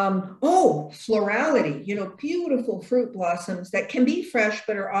 florality, beautiful fruit blossoms that can be fresh,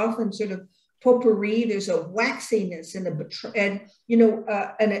 but are often sort of potpourri. There's a waxiness and an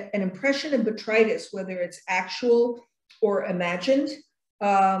impression of botrytis, whether it's actual or imagined.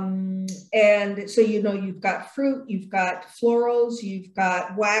 And so, you've got fruit, you've got florals, you've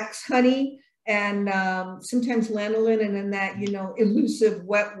got wax, honey, and sometimes lanolin, and then that, elusive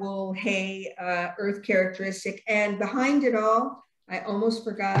wet wool, hay, earth characteristic. And behind it all, I almost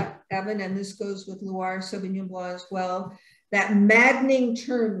forgot, Evan, and this goes with Loire Sauvignon Blanc as well, that maddening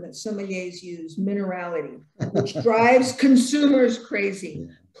term that sommeliers use, minerality, which drives consumers crazy.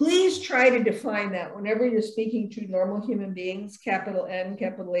 Please try to define that whenever you're speaking to normal human beings, capital N,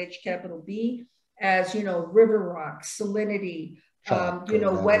 capital H, capital B, as, river rock, salinity, chalk,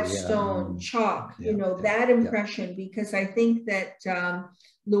 whetstone, chalk, that impression, because I think that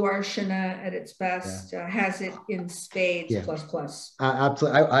Loire Chenin at its best has it in spades, plus.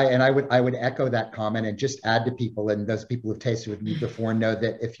 Absolutely. I would echo that comment and just add to people, and those people who've tasted with me before know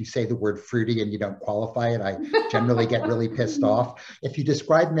that if you say the word fruity and you don't qualify it, I generally get really pissed off. If you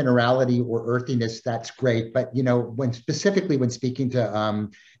describe minerality or earthiness, that's great. But, when speaking to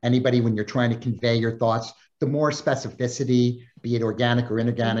anybody, when you're trying to convey your thoughts, the more specificity, be it organic or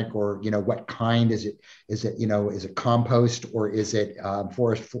inorganic, or, what kind is it? Is it compost, or is it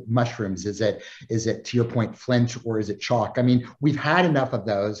forest mushrooms? Is it, to your point, flint, or is it chalk? I mean, we've had enough of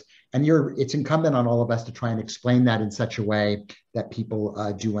those, and it's incumbent on all of us to try and explain that in such a way that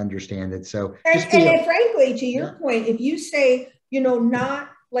people do understand it. So, and frankly, to your point, if you say, not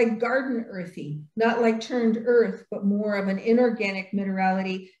like garden earthy, not like turned earth, but more of an inorganic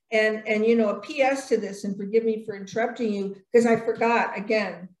minerality. And a PS to this, and forgive me for interrupting you, because I forgot,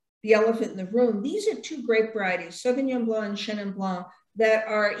 again, the elephant in the room. These are 2 grape varieties, Sauvignon Blanc and Chenin Blanc, that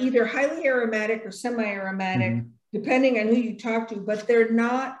are either highly aromatic or semi-aromatic, depending on who you talk to, but they're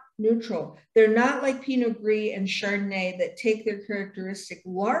not neutral. They're not like Pinot Gris and Chardonnay that take their characteristic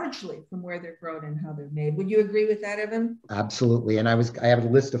largely from where they're grown and how they're made. Would you agree with that, Evan? Absolutely. And I have a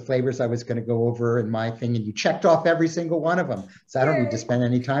list of flavors I was going to go over in my thing, and you checked off every single one of them. So I don't need to spend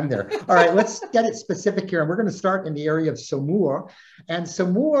any time there. All right, let's get it specific here. And we're going to start in the area of Saumur. And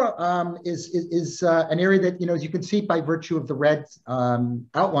Saumur is an area that, as you can see by virtue of the red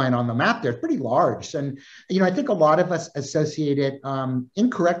outline on the map there, it's pretty large. And, I think a lot of us associate it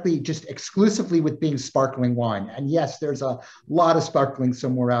incorrectly just exclusively with being sparkling wine. And yes, there's a lot of sparkling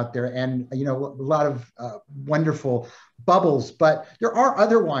Saumur out there, and, a lot of wonderful bubbles, but there are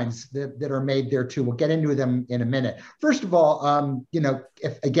other wines that are made there too. We'll get into them in a minute. First of all,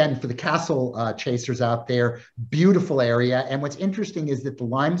 again, for the castle chasers out there, beautiful area. And what's interesting is that the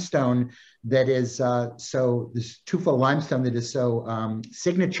limestone that is this Tuffo limestone that is so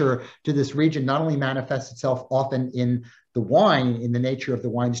signature to this region not only manifests itself often in the wine, in the nature of the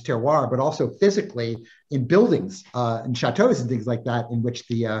wine's terroir, but also physically in buildings and chateaus and things like that, in which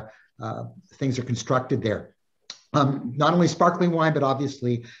the things are constructed there. Not only sparkling wine, but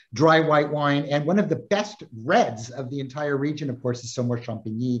obviously dry white wine. And one of the best reds of the entire region, of course, is Saumur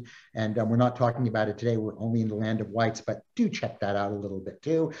Champigny. And we're not talking about it today. We're only in the land of whites, but do check that out a little bit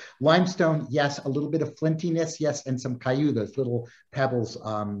too. Limestone, yes, a little bit of flintiness, yes, and some cailloux, those little pebbles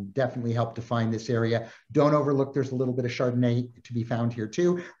definitely help define this area. Don't overlook, there's a little bit of Chardonnay to be found here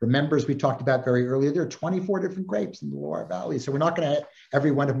too. Remember, as we talked about very earlier, there are 24 different grapes in the Loire Valley. So we're not going to hit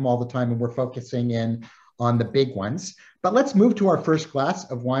every one of them all the time, and we're focusing in on the big ones. But let's move to our first glass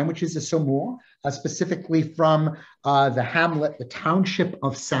of wine, which is a Saumur, specifically from the hamlet, the township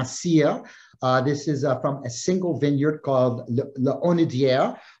of Saint-Cyr. This is from a single vineyard called Le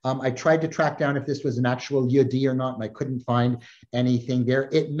Onedière. I tried to track down if this was an actual lieu-dit or not, and I couldn't find anything there.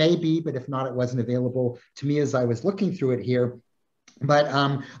 It may be, but if not, it wasn't available to me as I was looking through it here. But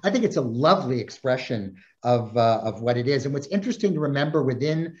I think it's a lovely expression of what it is. And what's interesting to remember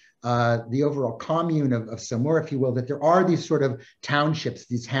within the overall commune of Saumur, if you will, that there are these sort of townships,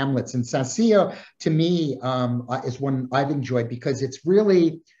 these hamlets. And Saint-Cyr, to me, is one I've enjoyed because it's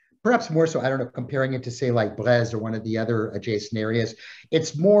really, perhaps more so, I don't know, comparing it to, say, like Breze or one of the other adjacent areas,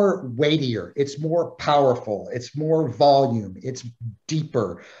 it's more weightier, it's more powerful, it's more volume, it's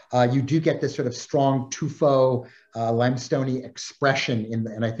deeper. You do get this sort of strong Tuffo, limestoney expression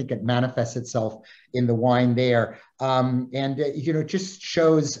and I think it manifests itself in the wine there. It just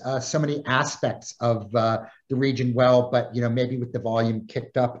shows so many aspects of the region well, but maybe with the volume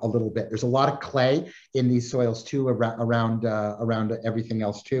kicked up a little bit. There's a lot of clay in these soils too, around everything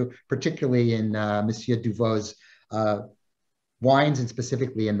else too, particularly in Monsieur Duvau's wines, and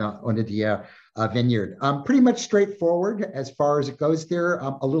specifically in the Onedière vineyard. Pretty much straightforward as far as it goes there.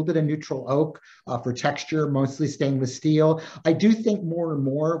 A little bit of neutral oak for texture, mostly stainless steel. I do think more and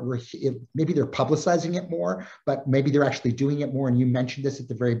more, maybe they're publicizing it more, but maybe they're actually doing it more. And you mentioned this at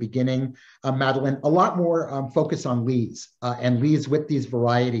the very beginning, Madeline, a lot more focus on lees and lees with these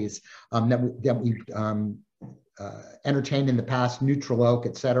varieties that we entertained in the past, neutral oak,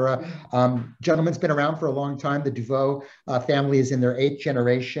 etc. Gentleman's been around for a long time. The Duvau family is in their 8th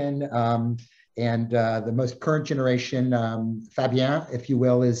generation. And the most current generation, Fabien, if you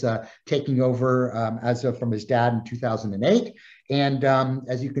will, is taking over from his dad in 2008. And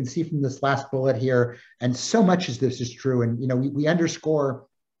as you can see from this last bullet here, and so much as this is true, and we underscore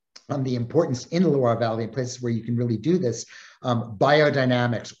the importance in the Loire Valley and places where you can really do this,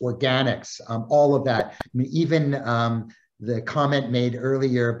 biodynamics, organics, all of that. I mean, even the comment made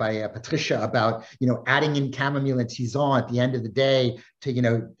earlier by Patricia about, adding in chamomile and tisane at the end of the day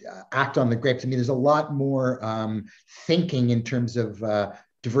to, act on the grapes. I mean, there's a lot more thinking in terms of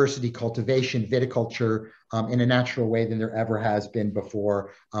diversity, cultivation, viticulture in a natural way than there ever has been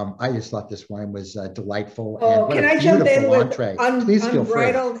before. I just thought this wine was delightful. Oh, and can I jump in with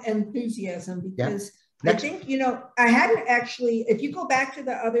unbridled enthusiasm? Because I think, I hadn't actually, if you go back to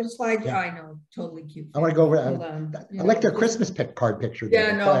the other slide, I know, totally cute. I want to go over, I like their Christmas card picture.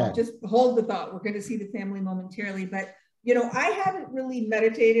 Yeah, no, just hold the thought. We're going to see the family momentarily. But, I haven't really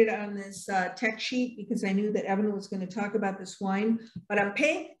meditated on this tech sheet because I knew that Evan was going to talk about this wine. But I'm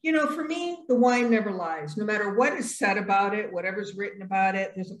paying, for me, the wine never lies. No matter what is said about it, whatever's written about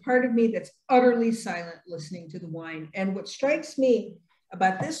it, there's a part of me that's utterly silent listening to the wine. And what strikes me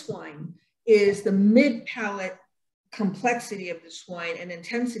about this wine is the mid-palate complexity of this wine and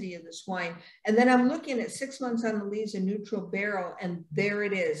intensity of this wine. And then I'm looking at 6 months on the lees, a neutral barrel, and there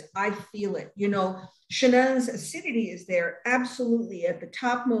it is. I feel it. Chenin's acidity is there, absolutely at the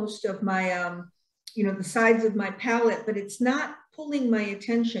topmost of my, the sides of my palate, but it's not pulling my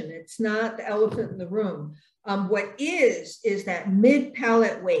attention. It's not the elephant in the room. What is that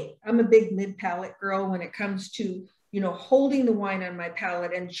mid-palate weight. I'm a big mid-palate girl when it comes to, holding the wine on my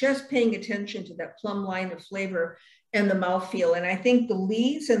palate and just paying attention to that plumb line of flavor and the mouthfeel. And I think the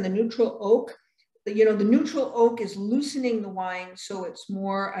lees and the neutral oak, the neutral oak is loosening the wine. So it's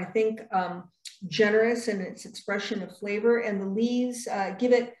more, I think, generous in its expression of flavor. And the lees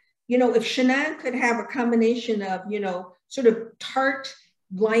give it, if Chenin could have a combination of, sort of tart,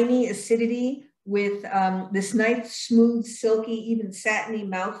 limey acidity with this nice, smooth, silky, even satiny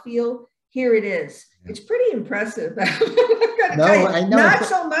mouthfeel, here it is. It's pretty impressive. No, I know. Not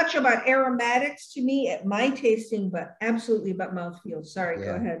so much about aromatics to me at my tasting, but absolutely about mouthfeel. Sorry,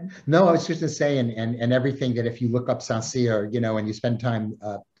 go ahead. No, I was just going to say, and everything that if you look up Saint-Cyr, and you spend time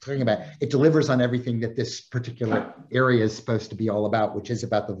talking about it, it delivers on everything that this particular area is supposed to be all about, which is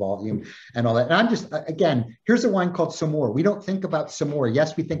about the volume and all that. And I'm just, again, here's a wine called Saumur. We don't think about Saumur.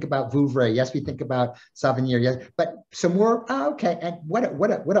 Yes, we think about Vouvray. Yes, we think about Sauvignon. Yes, but Saumur, okay. And what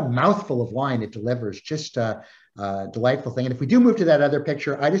a mouthful of wine it delivers. Just delightful thing. And if we do move to that other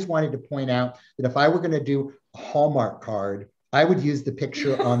picture, I just wanted to point out that if I were going to do a Hallmark card, I would use the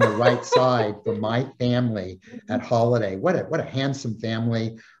picture on the right side for my family at holiday. What a handsome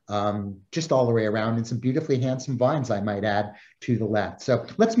family, just all the way around, and some beautifully handsome vines, I might add, to the left. So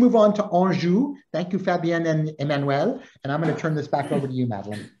let's move on to Anjou. Thank you, Fabienne and Emmanuel. And I'm going to turn this back over to you,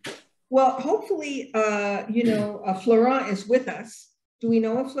 Madeline. Well, hopefully, Florent is with us. Do we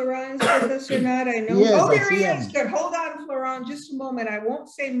know if Florent is with us or not? I know. Yes, there he is. Good. Hold on, Florent, just a moment. I won't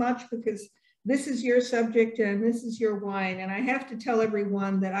say much because this is your subject and this is your wine. And I have to tell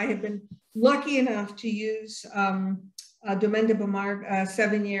everyone that I have been lucky enough to use Domaine de Beaumard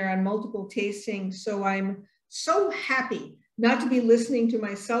Sauvignon on multiple tastings. So I'm so happy not to be listening to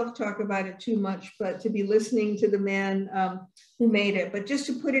myself talk about it too much, but to be listening to the man who made it. But just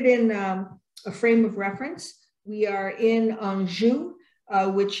to put it in a frame of reference, we are in Anjou,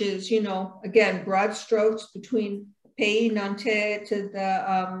 which is, again, broad strokes between Pays Nantais to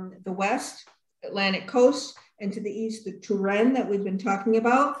the west, Atlantic coast, and to the east, the Touraine that we've been talking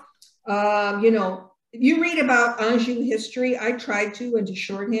about. You read about Anjou history. I tried to and to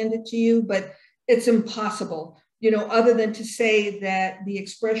shorthand it to you, but it's impossible, other than to say that the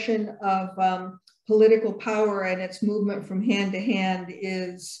expression of political power and its movement from hand to hand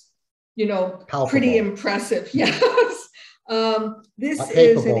is, palpable. Pretty impressive. Yes. This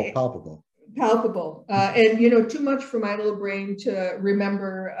is palpable. And, too much for my little brain to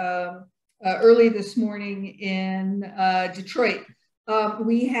remember early this morning in Detroit.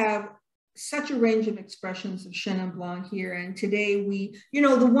 We have such a range of expressions of Chenin Blanc here. And today we,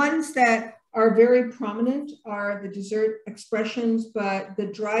 the ones that are very prominent are the dessert expressions, but the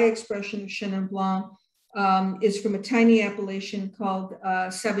dry expression of Chenin Blanc is from a tiny appellation called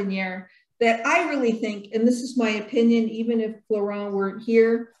Sauvignon that I really think, and this is my opinion, even if Florent weren't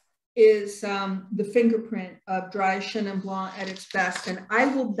here, is the fingerprint of dry Chenin Blanc at its best. And I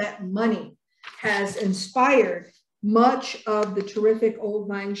will bet money has inspired much of the terrific old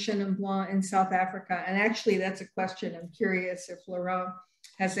vine Chenin Blanc in South Africa. And actually, that's a question I'm curious if Florent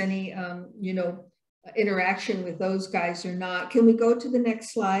has any, interaction with those guys or not. Can we go to the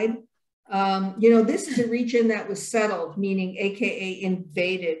next slide? This is a region that was settled, meaning AKA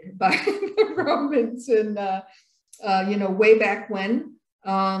invaded by the Romans and, way back when.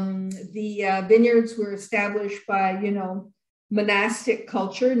 The vineyards were established by, monastic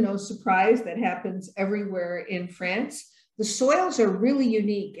culture, no surprise, that happens everywhere in France. The soils are really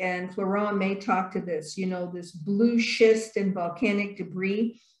unique, and Florent may talk to this, this blue schist and volcanic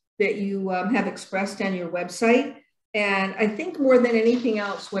debris that you have expressed on your website. And I think more than anything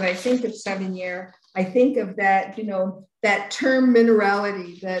else, when I think of Sauvignon, I think of that, that term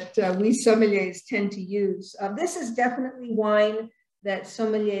minerality that we sommeliers tend to use. This is definitely wine that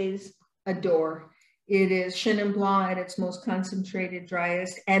sommeliers adore. It is Chenin Blanc at its most concentrated,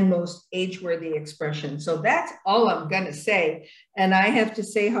 driest, and most age-worthy expression. So that's all I'm going to say. And I have to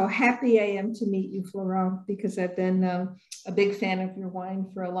say how happy I am to meet you, Florent, because I've been a big fan of your wine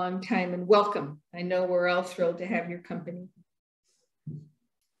for a long time. And welcome. I know we're all thrilled to have your company.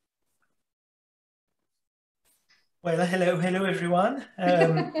 Well, hello everyone.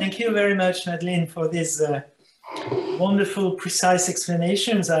 Thank you very much, Madeline, for these wonderful, precise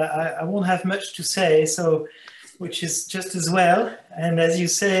explanations. I won't have much to say, which is just as well. And as you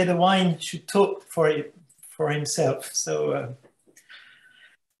say, the wine should talk for himself. So,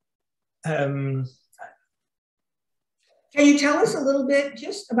 can you tell us a little bit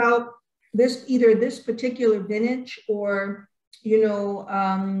just about this, either this particular vintage or,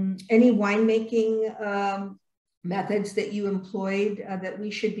 any winemaking methods that you employed that we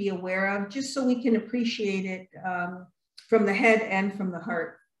should be aware of, just so we can appreciate it from the head and from the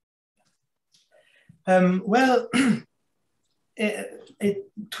heart? Well,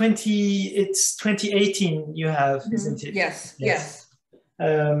 it's 2018 you have, isn't it? Yes, yes.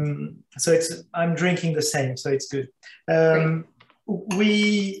 So I'm drinking the same, so it's good.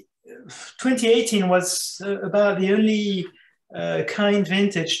 2018 was about the only kind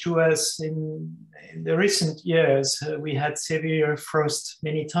vintage to us in the recent years. We had severe frost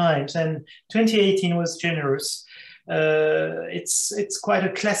many times, and 2018 was generous. It's quite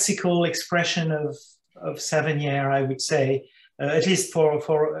a classical expression of Savagnier, I would say. At least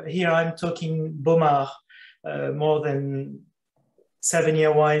for here, I'm talking Beaumard more than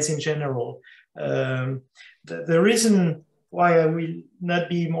Savagnier wines in general. The reason why I will not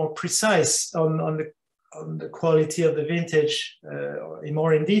be more precise on the quality of the vintage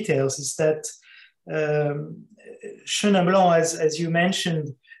more in details is that Chenin Blanc, as you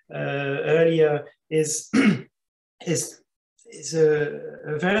mentioned earlier, is a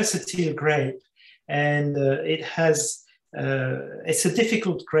versatile grape, and it's a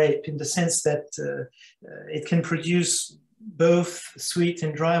difficult grape in the sense that it can produce both sweet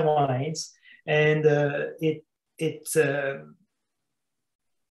and dry wines, and if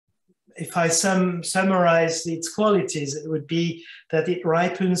I summarize its qualities, it would be that it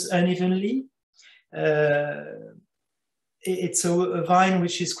ripens unevenly. It's a vine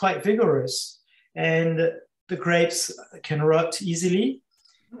which is quite vigorous, and the grapes can rot easily,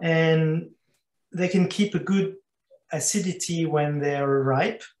 and they can keep a good acidity when they're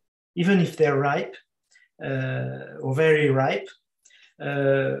ripe, even if they're ripe or very ripe.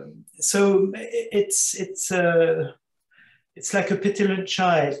 So it's like a petulant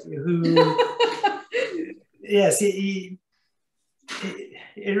child who, yes, it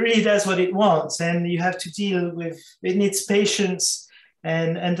really does what it wants, and you have to deal with it. Needs patience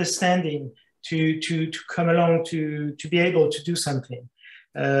and understanding to come along to be able to do something.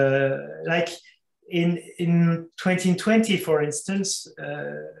 Like in 2020, for instance,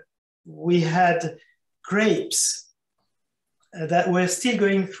 we had grapes that were still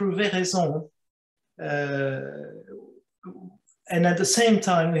going through veraison, and at the same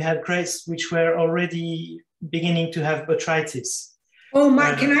time we had grapes which were already beginning to have botrytis. Oh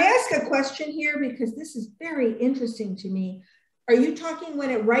my, can I ask a question here? Because this is very interesting to me. Are you talking when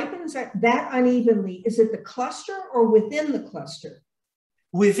it ripens that unevenly? Is it the cluster or within the cluster?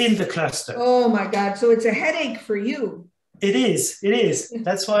 Within the cluster. Oh my God, so it's a headache for you. It is.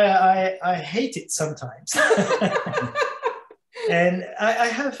 That's why I hate it sometimes. And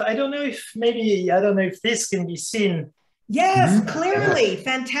I don't know if this can be seen. Yes, clearly,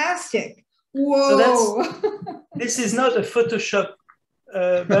 fantastic. Whoa. So this is not a Photoshop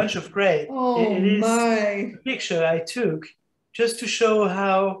bunch of grape. Oh, it is a picture I took just to show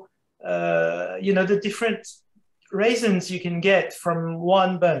how, the different raisins you can get from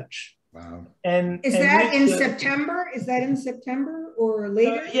one bunch. Wow. Is that in September? Is that in September or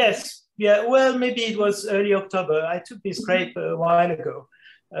later? Yes. Yeah, well, maybe it was early October. I took this grape a while ago,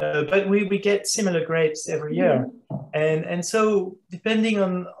 but we get similar grapes every year. And so depending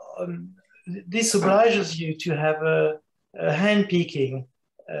on this obliges you to have a hand picking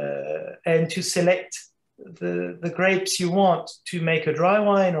and to select the grapes you want to make a dry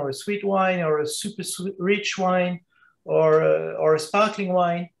wine or a sweet wine or a super sweet, rich wine or a sparkling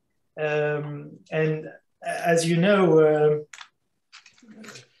wine. And as you know,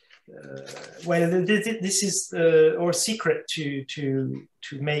 well, this is our secret to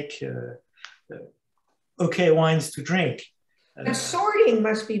make okay wines to drink. And sorting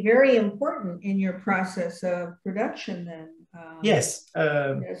must be very important in your process of production then. Yes.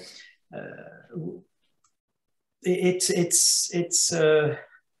 Yes. It's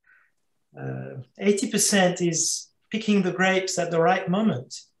 80% is picking the grapes at the right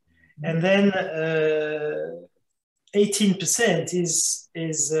moment. And then 18% is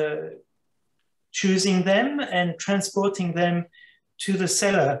choosing them and transporting them to the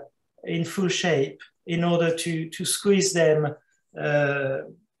cellar in full shape in order to squeeze them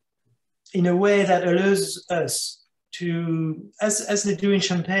in a way that allows us to, as they do in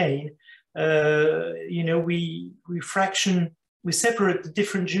Champagne, we separate the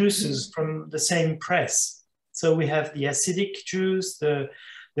different juices from the same press. So we have the acidic juice, the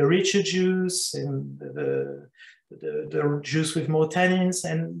richer juice, and the juice with more tannins,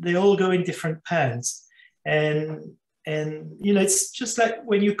 and they all go in different pans. And it's just like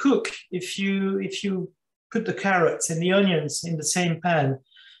when you cook, if you put the carrots and the onions in the same pan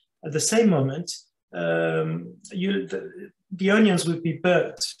at the same moment, the onions would be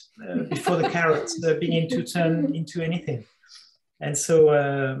burnt before the carrots begin to turn into anything. And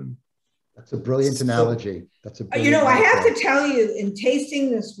so that's a brilliant analogy. That's a brilliant you know, I have metaphor. to tell you, in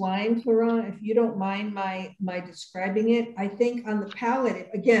tasting this wine, Florent, if you don't mind my describing it, I think on the palate,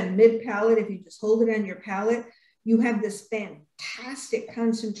 again, mid-palate, if you just hold it on your palate, you have this fantastic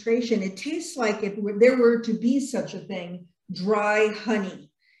concentration. It tastes like if there were to be such a thing, dry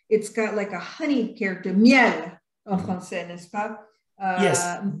honey. It's got like a honey character, miel en français, n'est-ce pas?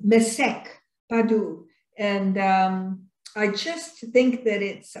 Yes. Mais sec, pas doux. And I just think that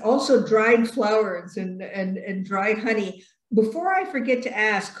it's also dried flowers and dried honey. Before I forget to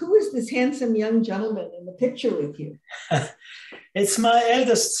ask, who is this handsome young gentleman in the picture with you? It's my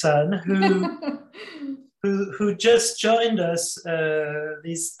eldest son who just joined us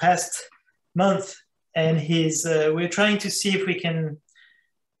this past month, and we're trying to see if we can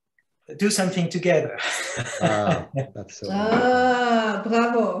do something together. That's so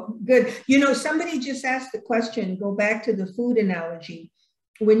Bravo. Good. You know, somebody just asked the question, go back to the food analogy.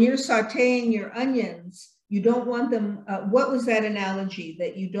 When you're sauteing your onions, you don't want them, what was that analogy?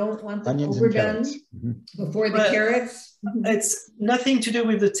 That you don't want them onions overdone before the carrots? It's nothing to do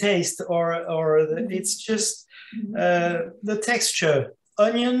with the taste it's just the texture.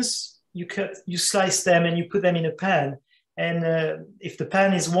 Onions, you slice them and you put them in a pan. And if the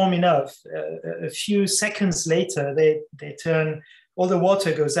pan is warm enough, a few seconds later, they turn, all the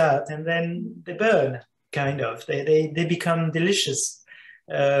water goes out, and then they burn, kind of. They become delicious.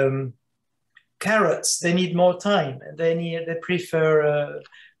 Carrots, they need more time. They prefer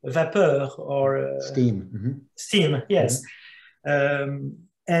vapor or steam. Steam, yes.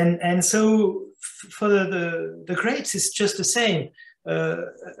 And so for the grapes, it's just the same.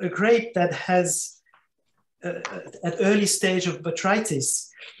 A grape that has at early stage of botrytis,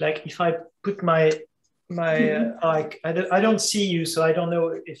 like if I put my I don't see you, so I don't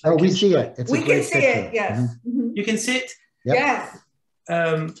know if we see it. It's we can see it. Yes, you can see it. Yep. Yes.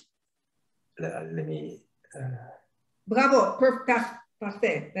 Let me. Bravo,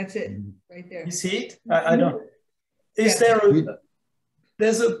 parfait. That's it, right there. You see it? I don't. Is there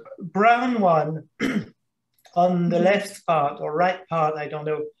there's a brown one on the left part or right part? I don't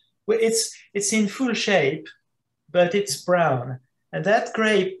know. It's in full shape, but it's brown, and that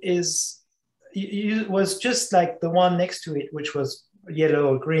grape was just like the one next to it, which was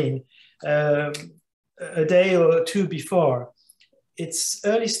yellow or green, a day or two before. It's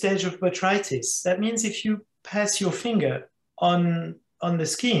early stage of botrytis. That means if you pass your finger on the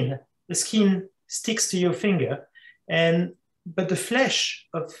skin sticks to your finger, but the flesh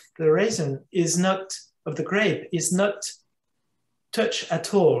of the raisin of the grape is not touched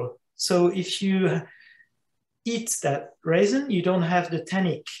at all. So if you eat that raisin, you don't have the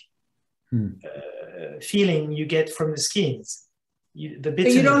tannic feeling you get from the skins. You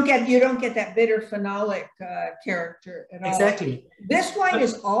don't get that bitter phenolic character at all. Exactly. This wine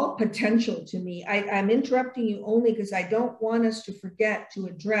is all potential to me. I'm interrupting you only because I don't want us to forget to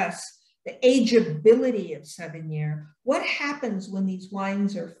address the ageability of Sauvignon. What happens when these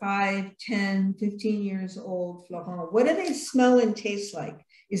wines are 5, 10, 15 years old, Florent? What do they smell and taste like?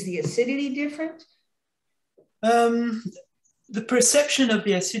 Is the acidity different? The perception of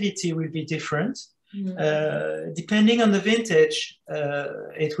the acidity will be different. Depending on the vintage,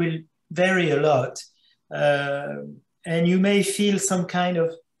 it will vary a lot. And you may feel some kind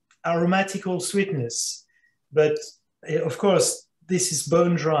of aromatical sweetness, but of course, this is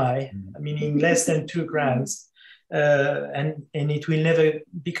bone dry, meaning less than 2 grams, and it will never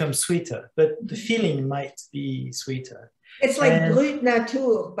become sweeter, but the feeling might be sweeter. It's like brut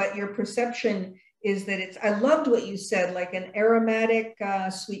nature, but your perception is that I loved what you said, like an aromatic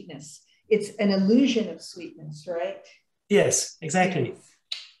sweetness. It's an illusion of sweetness, right? Yes, exactly.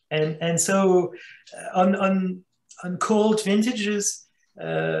 Yes. And so on cold vintages,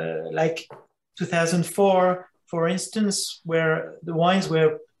 like 2004, for instance, where the wines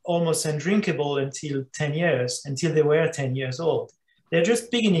were almost undrinkable until they were 10 years old. They're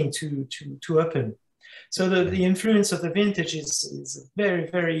just beginning to open. So the influence of the vintage is very,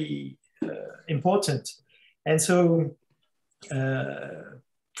 very important. And so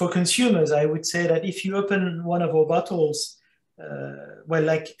for consumers, I would say that if you open one of our bottles,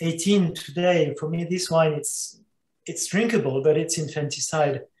 like 18 today, for me, this wine, it's drinkable, but it's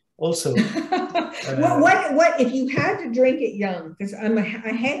infanticide also. What if you had to drink it young? Because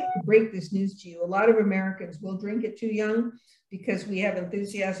I hate to break this news to you. A lot of Americans will drink it too young because we have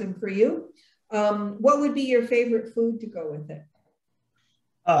enthusiasm for you. What would be your favorite food to go with it?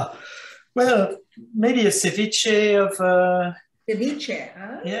 Well, maybe a ceviche of... Ceviche,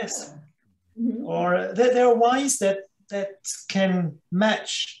 huh? Yes. or there are wines that can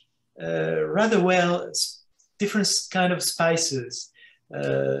match rather well different kind of spices,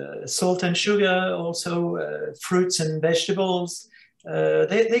 salt and sugar, also fruits and vegetables.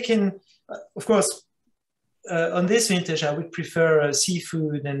 They can, of course, on this vintage, I would prefer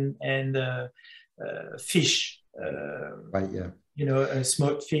seafood and fish. Right, yeah. You know, a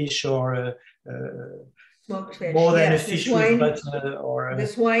smoked fish or smoked fish. More than yeah, a fish with butter or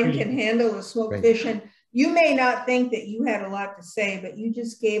this wine can handle a smoked fish. And you may not think that you had a lot to say, but you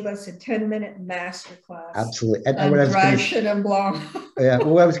just gave us a 10-minute masterclass. Absolutely. And what dry Chenin Blanc. Yeah,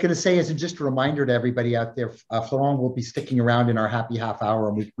 well, what I was going to say is just a reminder to everybody out there, Florent will be sticking around in our happy half hour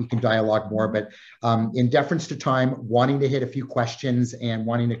and we can dialogue more, but in deference to time, wanting to hit a few questions and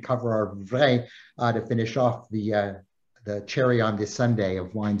wanting to cover our Vouvray to finish off the cherry on this Sunday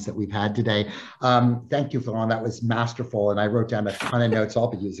of wines that we've had today. Thank you, Florent. That was masterful, and I wrote down a ton of notes I'll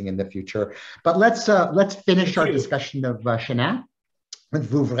be using in the future. But let's finish our discussion of Chenin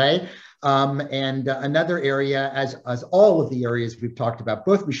with Vouvray. And another area, as all of the areas we've talked about,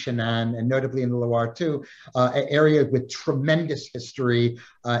 both with Chenin and notably in the Loire too, an area with tremendous history,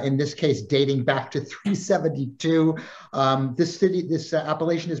 in this case dating back to 372. This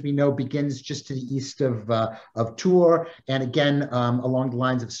appellation, as we know, begins just to the east of Tours, and again, along the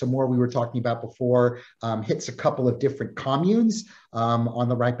lines of Saumur we were talking about before, hits a couple of different communes on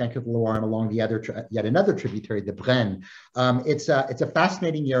the right bank of the Loire and along the other, yet another tributary, the Brenne. It's a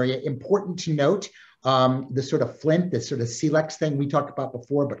fascinating area. Important to note, the sort of flint, this sort of silex thing we talked about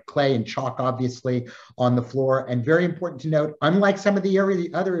before, but clay and chalk obviously on the floor. And very important to note, unlike some of the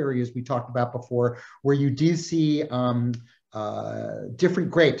other areas we talked about before, where you do see different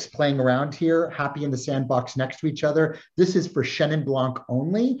grapes playing around here, happy in the sandbox next to each other. This is for Chenin Blanc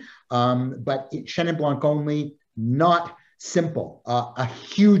only, but Chenin Blanc only, not simple. A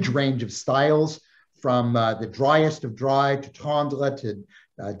huge range of styles, from the driest of dry to tendre to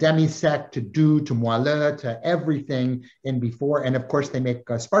demi-sec to doux to moelleux to everything in before. And of course, they make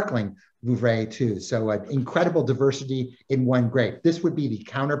sparkling Vouvray too. So incredible diversity in one grape. This would be the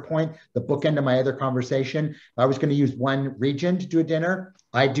counterpoint, the bookend of my other conversation. If I was going to use one region to do a dinner,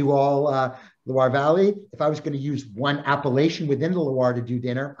 I do all Loire Valley. If I was going to use one appellation within the Loire to do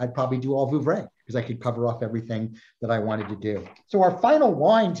dinner, I'd probably do all Vouvray, because I could cover off everything that I wanted to do. So our final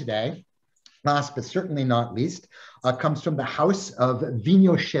wine today, last but certainly not least, comes from the house of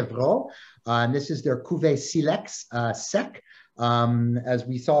Vignoux Chevreau. And this is their Cuvée Silex Sec. As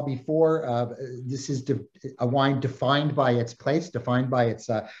we saw before, this is a wine defined by its place, defined by its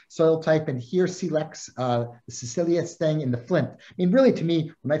soil type. And here, Silex, the Sicilius thing in the flint. I mean, really, to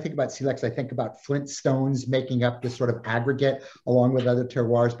me, when I think about Silex, I think about flint stones making up this sort of aggregate along with other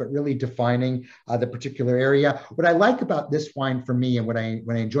terroirs, but really defining the particular area. What I like about this wine for me, and what I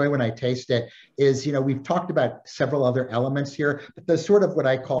enjoy when I taste it, is, you know, we've talked about several other elements here, but there's sort of what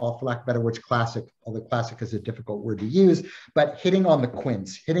I call, for lack of better words, classic, although classic is a difficult word to use, but hitting on the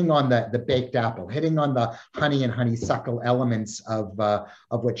quince, hitting on the baked apple, hitting on the honey and honeysuckle elements of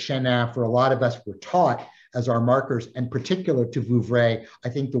what Chenin, for a lot of us, were taught as our markers, and particular to Vouvray. I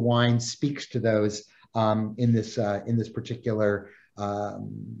think the wine speaks to those in this particular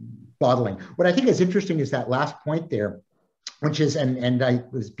bottling. What I think is interesting is that last point there, which is, and it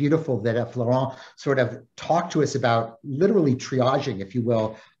was beautiful that Florent sort of talked to us about literally triaging, if you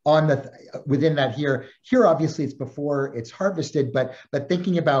will, on within that here. Here, obviously, it's before it's harvested, but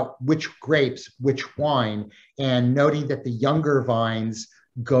thinking about which grapes, which wine, and noting that the younger vines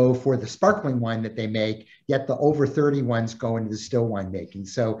go for the sparkling wine that they make, yet the over 30 ones go into the still wine making.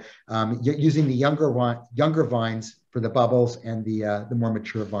 So you're using the younger vines for the bubbles and the more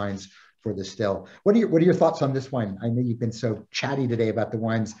mature vines for the still. What are your thoughts on this wine? I know you've been so chatty today about the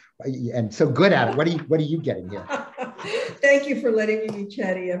wines and so good at it. What are you getting here? Thank you for letting me be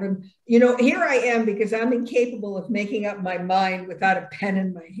chatty, Evan. You know, here I am because I'm incapable of making up my mind without a pen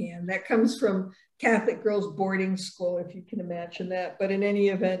in my hand. That comes from Catholic girls' boarding school, if you can imagine that. But in any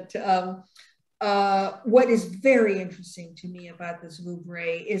event, what is very interesting to me about this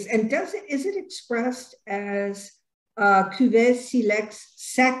Vouvray is it expressed as Cuvée Silex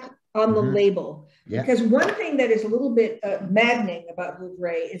Sec on the label? Yeah. Because one thing that is a little bit maddening about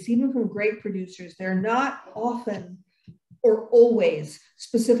Vouvray is, even from grape producers, they're not often or always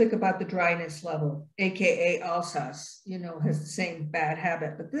specific about the dryness level, AKA Alsace, you know, has the same bad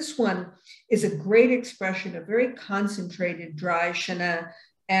habit. But this one is a great expression of very concentrated dry Chenin.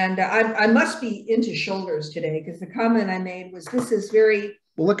 And I must be into shoulders today, because the comment I made was, this is very...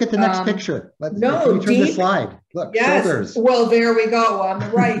 Well, look at the next picture. Can you turn the slide? Look, yes. Shoulders. Well, there we go on the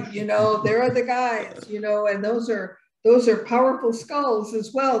right. You know, there are the guys. You know, and those are those are powerful skulls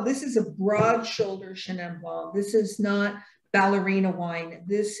as well. This is a broad shoulder Chenin Blanc. This is not ballerina wine.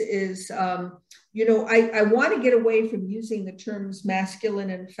 This is, you know, I want to get away from using the terms masculine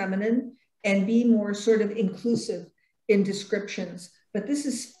and feminine and be more sort of inclusive in descriptions. But this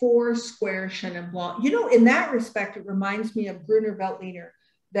is 4 square Chenin Blanc. You know, in that respect, it reminds me of Gruner Veltliner,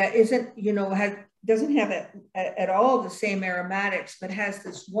 that isn't, you know, doesn't have at all the same aromatics, but has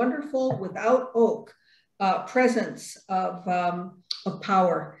this wonderful, without oak, presence of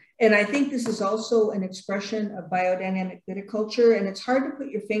power. And I think this is also an expression of biodynamic viticulture, and it's hard to put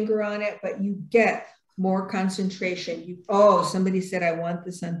your finger on it, but you get more concentration. Oh, somebody said, I want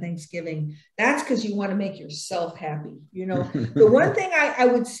this on Thanksgiving. That's because you want to make yourself happy. You know, the one thing I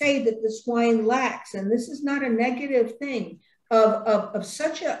would say that this wine lacks, and this is not a negative thing, of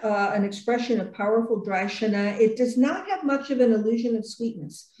such an expression of powerful dry Chenin, it does not have much of an illusion of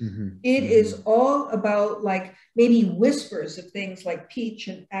sweetness. It is all about like maybe whispers of things like peach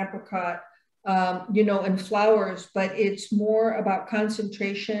and apricot, you know, and flowers, but it's more about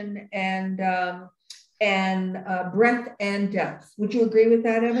concentration and breadth and depth. Would you agree with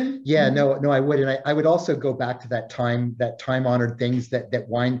that, Evan? Yeah, no, I would, and I would also go back to that time-honored things that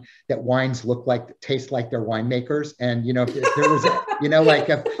wines look like, taste like they're winemakers. And you know, if there was, you know, like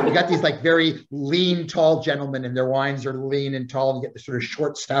if you got these like very lean, tall gentlemen, and their wines are lean and tall, and you get the sort of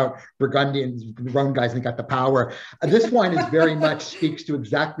short, stout Burgundian Rhone guys, and they got the power. This wine is very much speaks to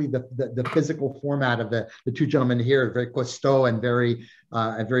exactly the physical format of the 2 gentlemen here, very costaud and very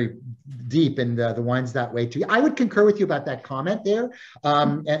deep, and the wine's that way too. I would concur with you about that comment there,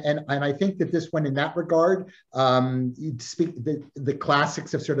 and I think that this one, in that regard, you'd speak the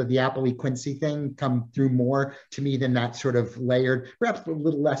classics of sort of the appley quincy thing come through more to me than that sort of layered, perhaps a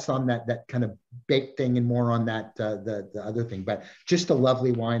little less on that kind of baked thing and more on that the other thing. But just a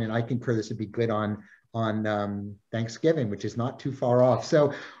lovely wine, and I concur this would be good on Thanksgiving, which is not too far off.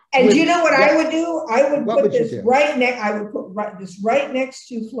 So. And you know what I would do? I would put this right next. I would put this right next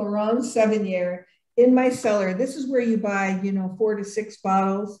to Florence Sauvignon in my cellar. This is where you buy, you know, 4 to 6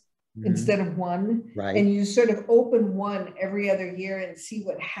 bottles instead of 1, right? And you sort of open one every other year and see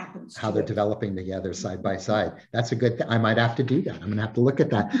what happens. How they're developing together side by side. That's a good thing. I might have to do that. I'm going to have to look at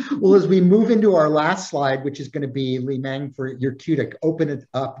that. Well, as we move into our last slide, which is going to be Li Meng, for your cue to open it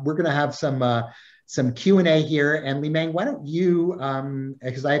up, we're going to have some Q&A here. And Li Meng, why don't you,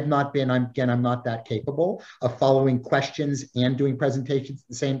 because I'm not that capable of following questions and doing presentations at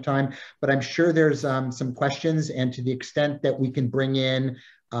the same time, but I'm sure there's some questions, and to the extent that we can bring in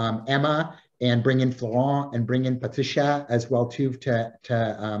Emma and bring in Florent and bring in Patricia as well too to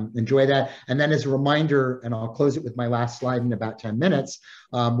enjoy that. And then as a reminder, and I'll close it with my last slide in about 10 minutes,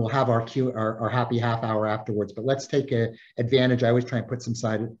 we'll have our happy half hour afterwards. But let's take advantage. I always try and put some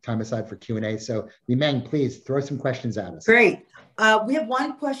time aside for Q&A. So Li Meng, please throw some questions at us. Great. We have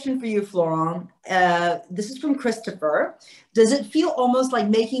one question for you, Florent. This is from Christopher. Does it feel almost like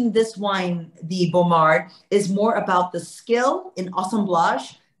making this wine, the Beaumard, is more about the skill in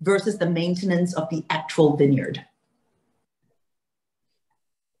assemblage versus the maintenance of the actual vineyard?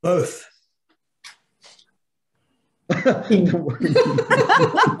 Both. There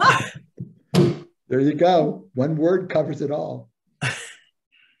you go. One word covers it all.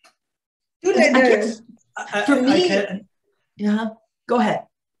 For me, yeah, go ahead.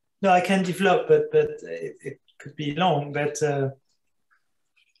 No, I can develop, but it could be long. But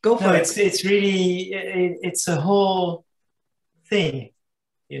go for it. It's really it's a whole thing.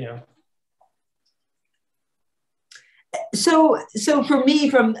 You know. So for me,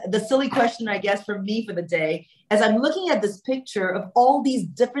 from the silly question, I guess, for me for the day, as I'm looking at this picture of all these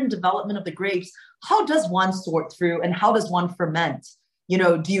different development of the grapes, how does one sort through and how does one ferment? You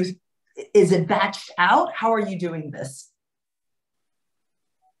know, is it batched out? How are you doing this?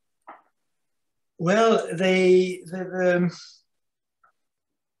 Well, they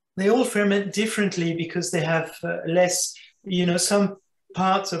all ferment differently because they have less, you know, some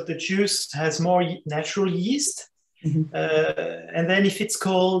parts of the juice has more natural yeast. And then if it's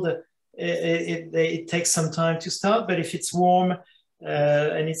cold, it takes some time to start, but if it's warm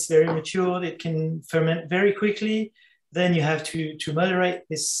and it's very matured, it can ferment very quickly. Then you have to moderate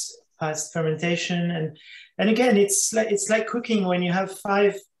this fast fermentation. And again, it's like cooking. When you have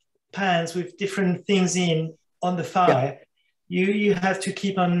 5 pans with different things on the fire, you have to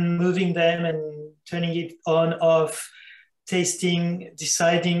keep on moving them and turning it on, off, tasting,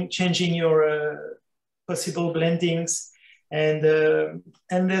 deciding, changing your possible blendings, and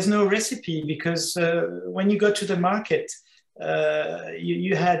there's no recipe because when you go to the market,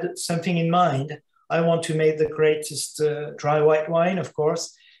 you had something in mind. I want to make the greatest dry white wine, of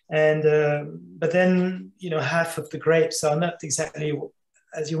course, And but then, you know, half of the grapes are not exactly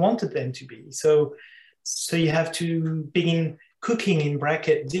as you wanted them to be. So you have to begin cooking in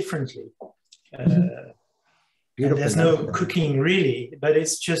bracket differently. And there's no cooking really, but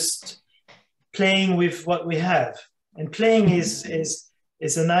it's just playing with what we have. And playing is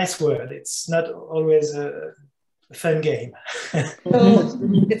a nice word. It's not always a fun game.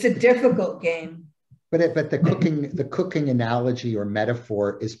 It's a difficult game. But the cooking analogy or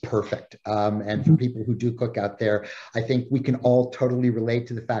metaphor is perfect. And for people who do cook out there, I think we can all totally relate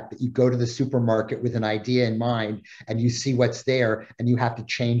to the fact that you go to the supermarket with an idea in mind and you see what's there and you have to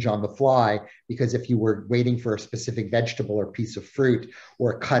change on the fly, because if you were waiting for a specific vegetable or piece of fruit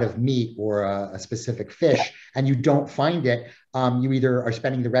or a cut of meat or a specific fish and you don't find it, you either are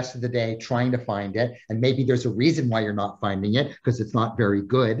spending the rest of the day trying to find it, and maybe there's a reason why you're not finding it because it's not very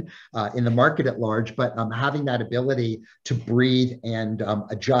good in the market at large, but having that ability to breathe and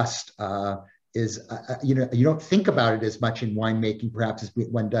adjust is, you know, you don't think about it as much in winemaking perhaps as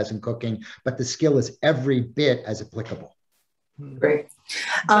one does in cooking, but the skill is every bit as applicable. Great.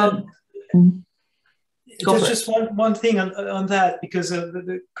 There's just one thing on that, because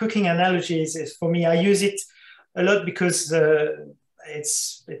the cooking analogy is for me, I use it a lot because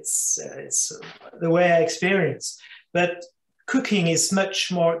it's the way I experience. But cooking is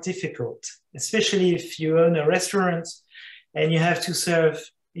much more difficult, especially if you own a restaurant and you have to serve,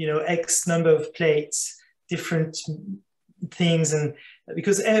 you know, X number of plates, different things, and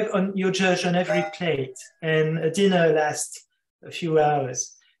because you're judged on every plate, and a dinner lasts a few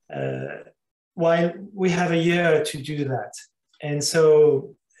hours, while we have a year to do that. And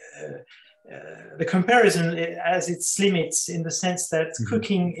so the comparison has its limits in the sense that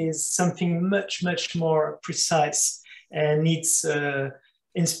cooking is something much, much more precise and needs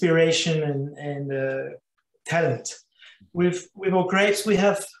inspiration and talent. With our grapes, we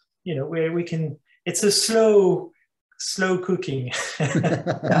have, you know, where we can, it's a slow cooking.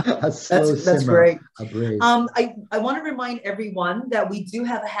 That's great. I want to remind everyone that we do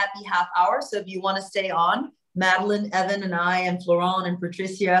have a happy half hour. So if you want to stay on, Madeline, Evan, and I, and Florent, and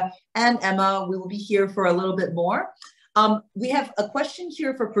Patricia, and Emma, we will be here for a little bit more. We have a question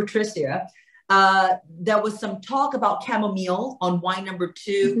here for Patricia. There was some talk about chamomile on wine number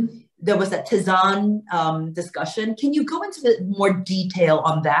 2. There was a tisane discussion. Can you go into a bit more detail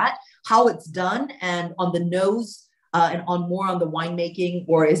on that, how it's done, and on the nose, and on more on the winemaking,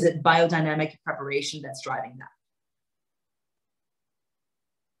 or is it biodynamic preparation that's driving that?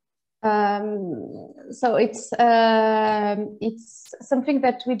 So it's something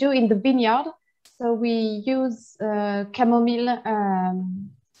that we do in the vineyard. So we use chamomile,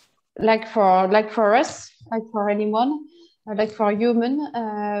 like for us, like for anyone, like for a human.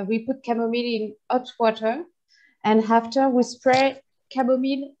 We put chamomile in hot water, and after we spray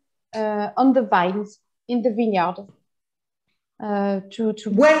chamomile on the vines in the vineyard. When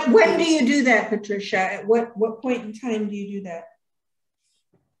do you do that, Patricia? At what point in time do you do that?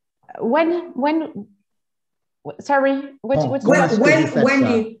 When sorry, when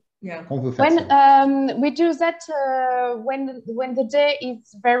we do that when the day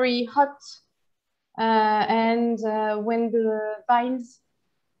is very hot, and when the vines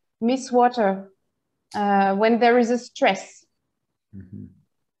miss water, when there is a stress.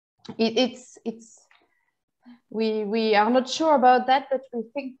 We are not sure about that, but we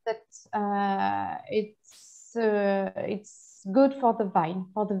think that it's good for the vine,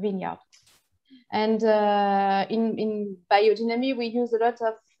 for the vineyard. And in biodynamic, we use a lot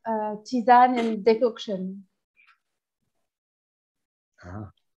of tisane and decoction.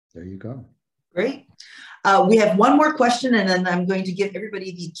 There you go. Great. We have one more question, and then I'm going to give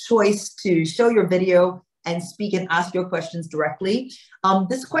everybody the choice to show your video and speak and ask your questions directly.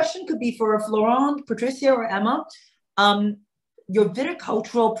 This question could be for Florent, Patricia, or Emma. Your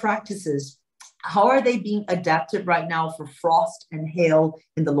viticultural practices, how are they being adapted right now for frost and hail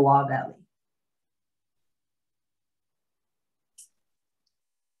in the Loire Valley?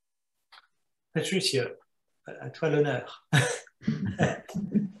 Patricia, à toi l'honneur.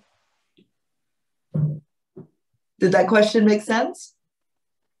 Did that question make sense?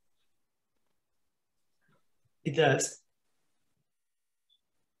 It does.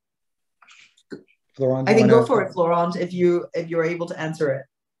 Florent, I can go for it, Florent, if you're able to answer it.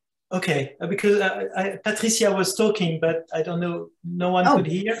 Okay, because Patricia was talking, but I don't know, no one could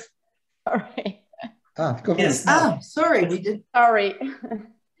hear. Sorry. Go yes. Sorry, we did. Sorry.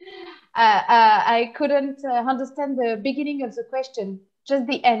 I couldn't understand the beginning of the question, just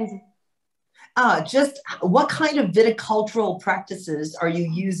the end. Just what kind of viticultural practices are you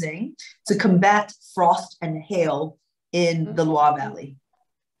using to combat frost and hail in the Loire Valley?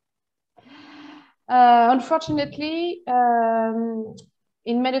 Unfortunately, in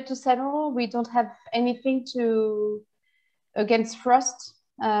Menetou Salon, we don't have anything against frost,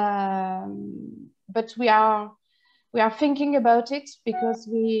 but we are thinking about it because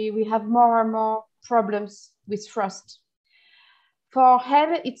we have more and more problems with frost. For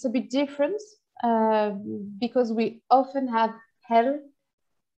hail, it's a bit different because we often have hail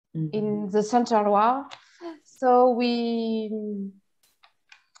in the Central Loire. So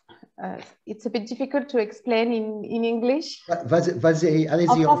it's a bit difficult to explain in English. Vas-y,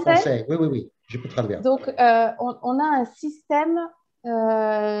 allez-y en français. Oui, oui, oui, je peux traduire. Donc, on a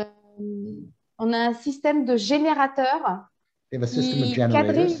un système de générateurs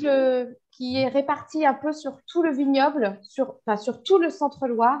qui est réparti un peu sur tout le vignoble, sur tout le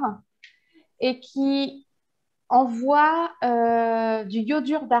centre-Loire, et qui envoie du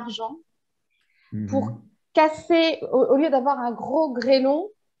iodure d'argent pour casser, au lieu d'avoir un gros grêlon,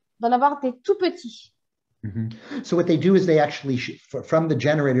 d'en avoir des tout petits. So what they do is they actually from the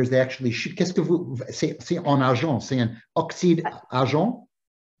generators they actually shoot. Qu'est-ce que vous c'est en argent, c'est un oxyde argent.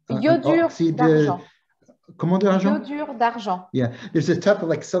 Iodure d'argent. Comment d'argent? Iodure d'argent. Yeah, there's a type of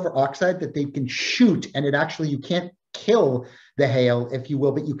like silver oxide that they can shoot, and it actually you can't kill the hail, if you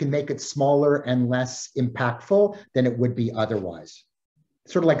will, but you can make it smaller and less impactful than it would be otherwise.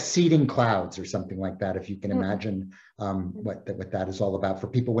 Sort of like seeding clouds or something like that, if you can imagine what that is all about. For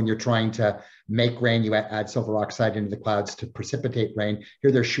people, when you're trying to make rain, you add silver oxide into the clouds to precipitate rain.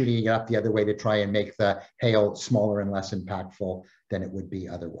 Here they're shooting it up the other way to try and make the hail smaller and less impactful than it would be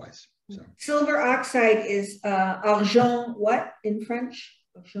otherwise. So. Silver oxide is argent, what in French?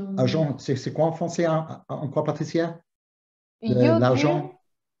 Argent, c'est quoi en français, en quoi, Patricia? L'argent.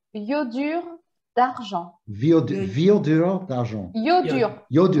 Iodure d'argent. Iodure d'argent. Iodure.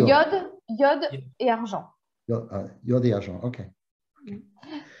 Iode et argent. Iode et argent, okay.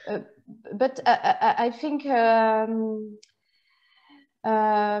 But I think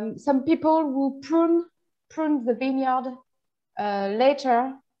some people who prune the vineyard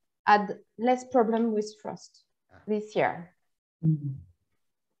later had less problem with frost this year.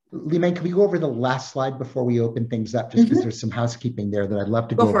 Limaine, can we go over the last slide before we open things up, just because there's some housekeeping there that I'd love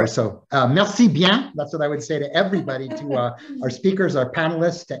to go over. So merci bien, that's what I would say to everybody, to our speakers, our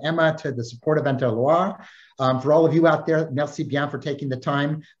panelists, to Emma, to the support of Vin Loire. For all of you out there, merci bien for taking the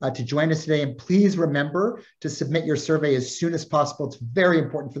time to join us today. And please remember to submit your survey as soon as possible. It's very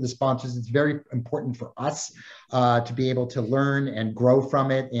important for the sponsors. It's very important for us to be able to learn and grow from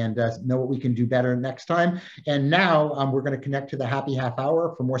it and know what we can do better next time. And now we're going to connect to the happy half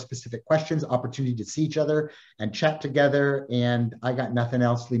hour for more specific questions, opportunity to see each other and chat together. And I got nothing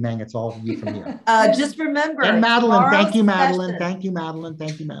else, Limaine. It's all you from here. Just remember. And Madeline, thank you, Madeline. Thank you, Madeline.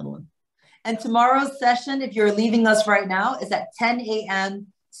 Thank you, Madeline. And tomorrow's session, if you're leaving us right now, is at 10 a.m.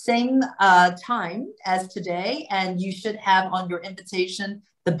 same time as today. And you should have on your invitation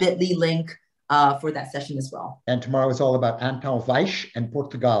the bit.ly link for that session as well. And tomorrow is all about Anton Weiss and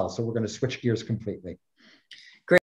Portugal. So we're going to switch gears completely.